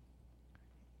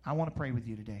 I want to pray with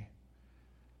you today.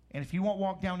 And if you won't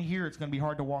walk down here, it's going to be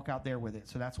hard to walk out there with it.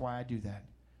 So that's why I do that.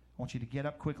 I want you to get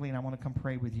up quickly, and I want to come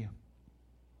pray with you.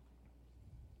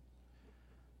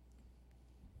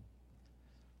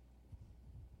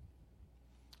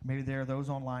 Maybe there are those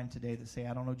online today that say,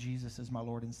 I don't know Jesus as my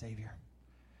Lord and Savior.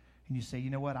 And you say,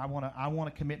 you know what, I want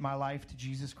to commit my life to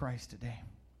Jesus Christ today.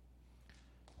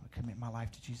 I want to commit my life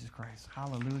to Jesus Christ.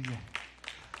 Hallelujah.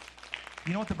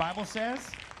 You know what the Bible says?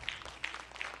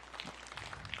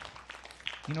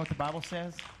 You know what the Bible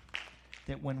says?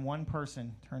 That when one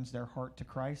person turns their heart to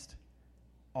Christ,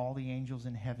 all the angels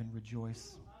in heaven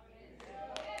rejoice.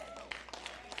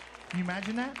 Can you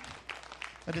imagine that?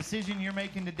 A decision you're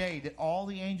making today, that all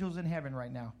the angels in heaven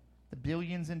right now, the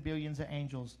billions and billions of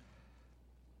angels,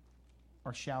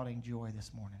 are shouting joy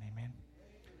this morning. Amen.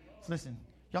 So listen,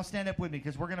 y'all stand up with me,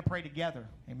 because we're going to pray together.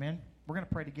 Amen. We're going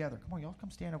to pray together. Come on, y'all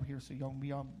come stand over here so we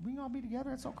can all be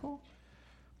together. That's so cool.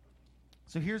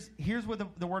 So here's what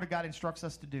the Word of God instructs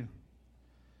us to do.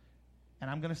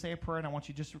 And I'm going to say a prayer, and I want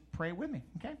you to just pray it with me.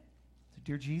 Okay? So,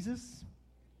 dear Jesus,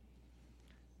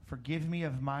 forgive me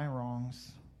of my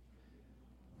wrongs.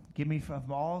 Give me of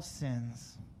all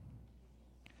sins.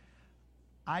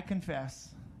 I confess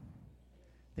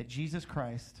that Jesus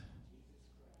Christ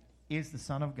is the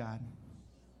Son of God.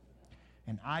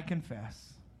 And I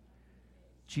confess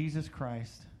Jesus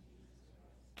Christ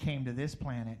came to this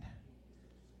planet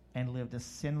and lived a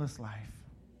sinless life.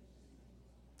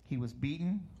 He was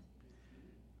beaten,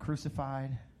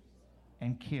 crucified,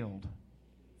 and killed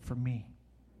for me.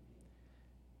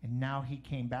 And now he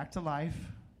came back to life,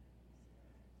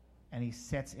 and he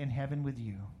sits in heaven with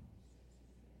you.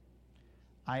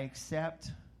 I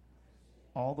accept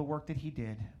all the work that he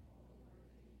did,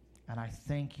 and I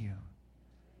thank you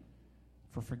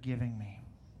for forgiving me.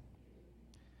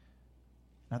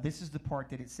 Now, this is the part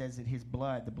that it says that his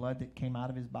blood, the blood that came out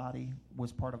of his body,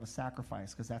 was part of a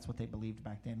sacrifice, because that's what they believed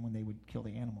back then when they would kill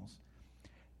the animals.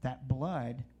 That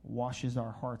blood washes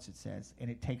our hearts, it says, and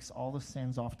it takes all the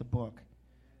sins off the book.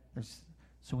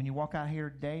 So when you walk out here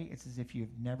today, it's as if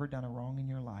you've never done a wrong in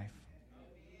your life.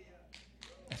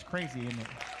 That's crazy, isn't it?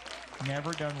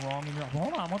 Never done wrong in your life.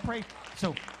 Hold on, I want to pray.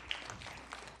 So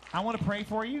I want to pray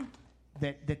for you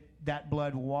that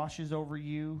blood washes over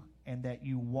you and that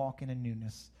you walk in a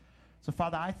newness. So,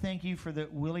 Father, I thank you for the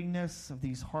willingness of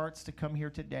these hearts to come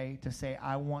here today to say,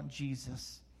 I want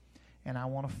Jesus, and I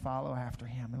want to follow after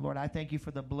him. And, Lord, I thank you for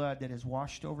the blood that has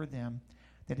washed over them,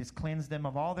 that has cleansed them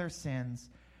of all their sins.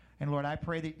 And, Lord, I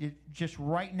pray that just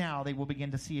right now they will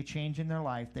begin to see a change in their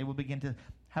life. They will begin to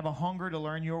have a hunger to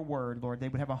learn your word, Lord. They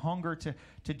would have a hunger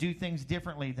to do things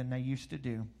differently than they used to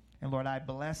do. And, Lord, I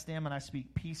bless them and I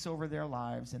speak peace over their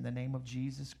lives in the name of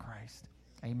Jesus Christ.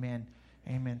 Amen.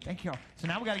 Amen. Thank y'all. So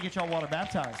now we got to get y'all water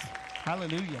baptized.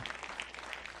 Hallelujah.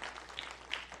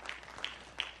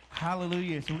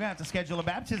 Hallelujah. So we're going to have to schedule a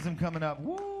baptism coming up.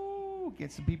 Woo!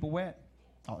 Get some people wet.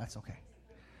 Oh, that's okay.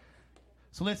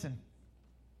 So listen.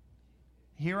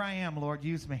 Here I am, Lord.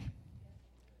 Use me.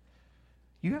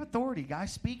 You have authority,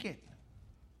 guys. Speak it.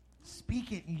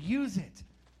 Speak it and use it.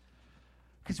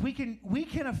 Because we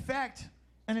can affect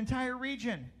an entire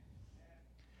region.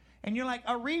 And you're like,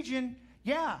 a region?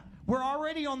 Yeah. We're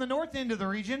already on the north end of the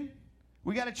region.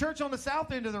 We got a church on the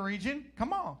south end of the region.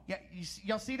 Come on. Yeah,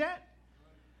 y'all see that?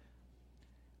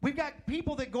 We've got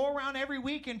people that go around every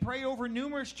week and pray over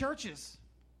numerous churches.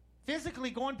 Physically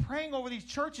going praying over these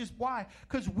churches. Why?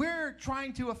 Because we're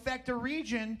trying to affect a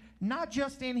region, not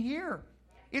just in here.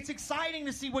 It's exciting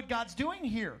to see what God's doing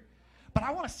here. But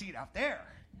I want to see it out there.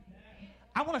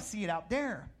 I want to see it out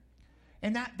there.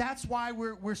 And that's why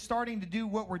we're starting to do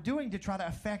what we're doing to try to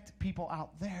affect people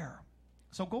out there.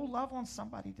 So go love on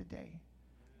somebody today.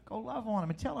 Go love on them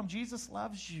and tell them Jesus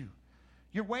loves you.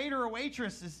 Your waiter or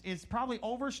waitress is probably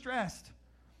overstressed,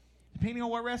 depending on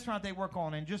what restaurant they work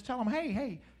on. And just tell them,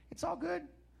 hey, it's all good.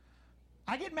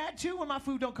 I get mad too when my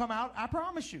food don't come out. I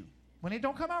promise you. When it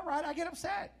don't come out right, I get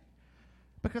upset.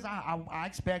 Because I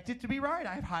expect it to be right.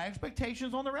 I have high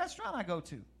expectations on the restaurant I go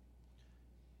to.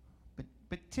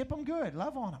 But tip them good.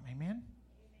 Love on them. Amen?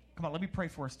 Come on, let me pray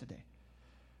for us today.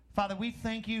 Father, we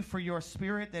thank you for your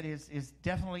spirit that is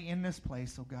definitely in this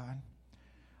place, oh God.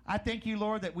 I thank you,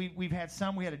 Lord, that we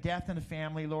had a death in the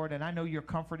family, Lord, and I know you're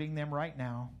comforting them right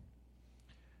now.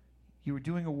 You were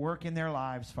doing a work in their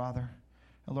lives, Father.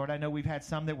 And Lord, I know we've had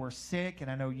some that were sick,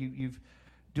 and I know you've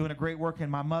doing a great work in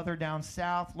my mother down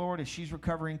south, Lord, as she's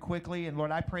recovering quickly. And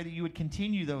Lord, I pray that you would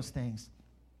continue those things,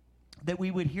 that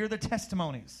we would hear the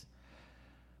testimonies.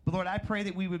 But Lord, I pray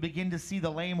that we would begin to see the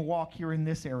lame walk here in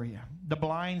this area, the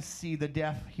blind see, the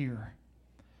deaf hear.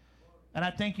 And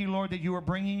I thank you, Lord, that you are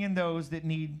bringing in those that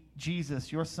need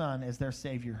Jesus, your Son, as their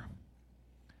Savior.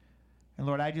 And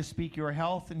Lord, I just speak your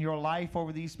health and your life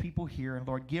over these people here. And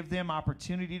Lord, give them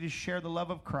opportunity to share the love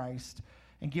of Christ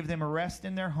and give them a rest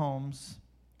in their homes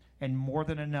and more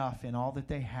than enough in all that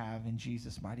they have in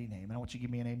Jesus' mighty name. And I want you to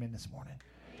give me an amen this morning.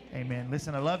 Amen.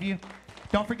 Listen, I love you.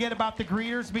 Don't forget about the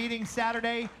greeters meeting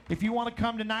Saturday. If you want to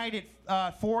come tonight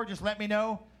at 4, just let me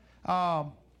know.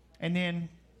 And then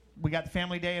we got the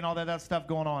family day and all that other stuff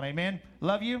going on. Amen.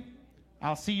 Love you.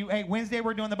 I'll see you. Hey, Wednesday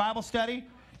we're doing the Bible study.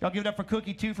 Y'all give it up for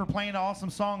Cookie, too, for playing an awesome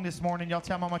song this morning. Y'all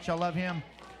tell him how much y'all love him.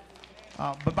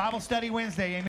 But Bible study Wednesday. Amen.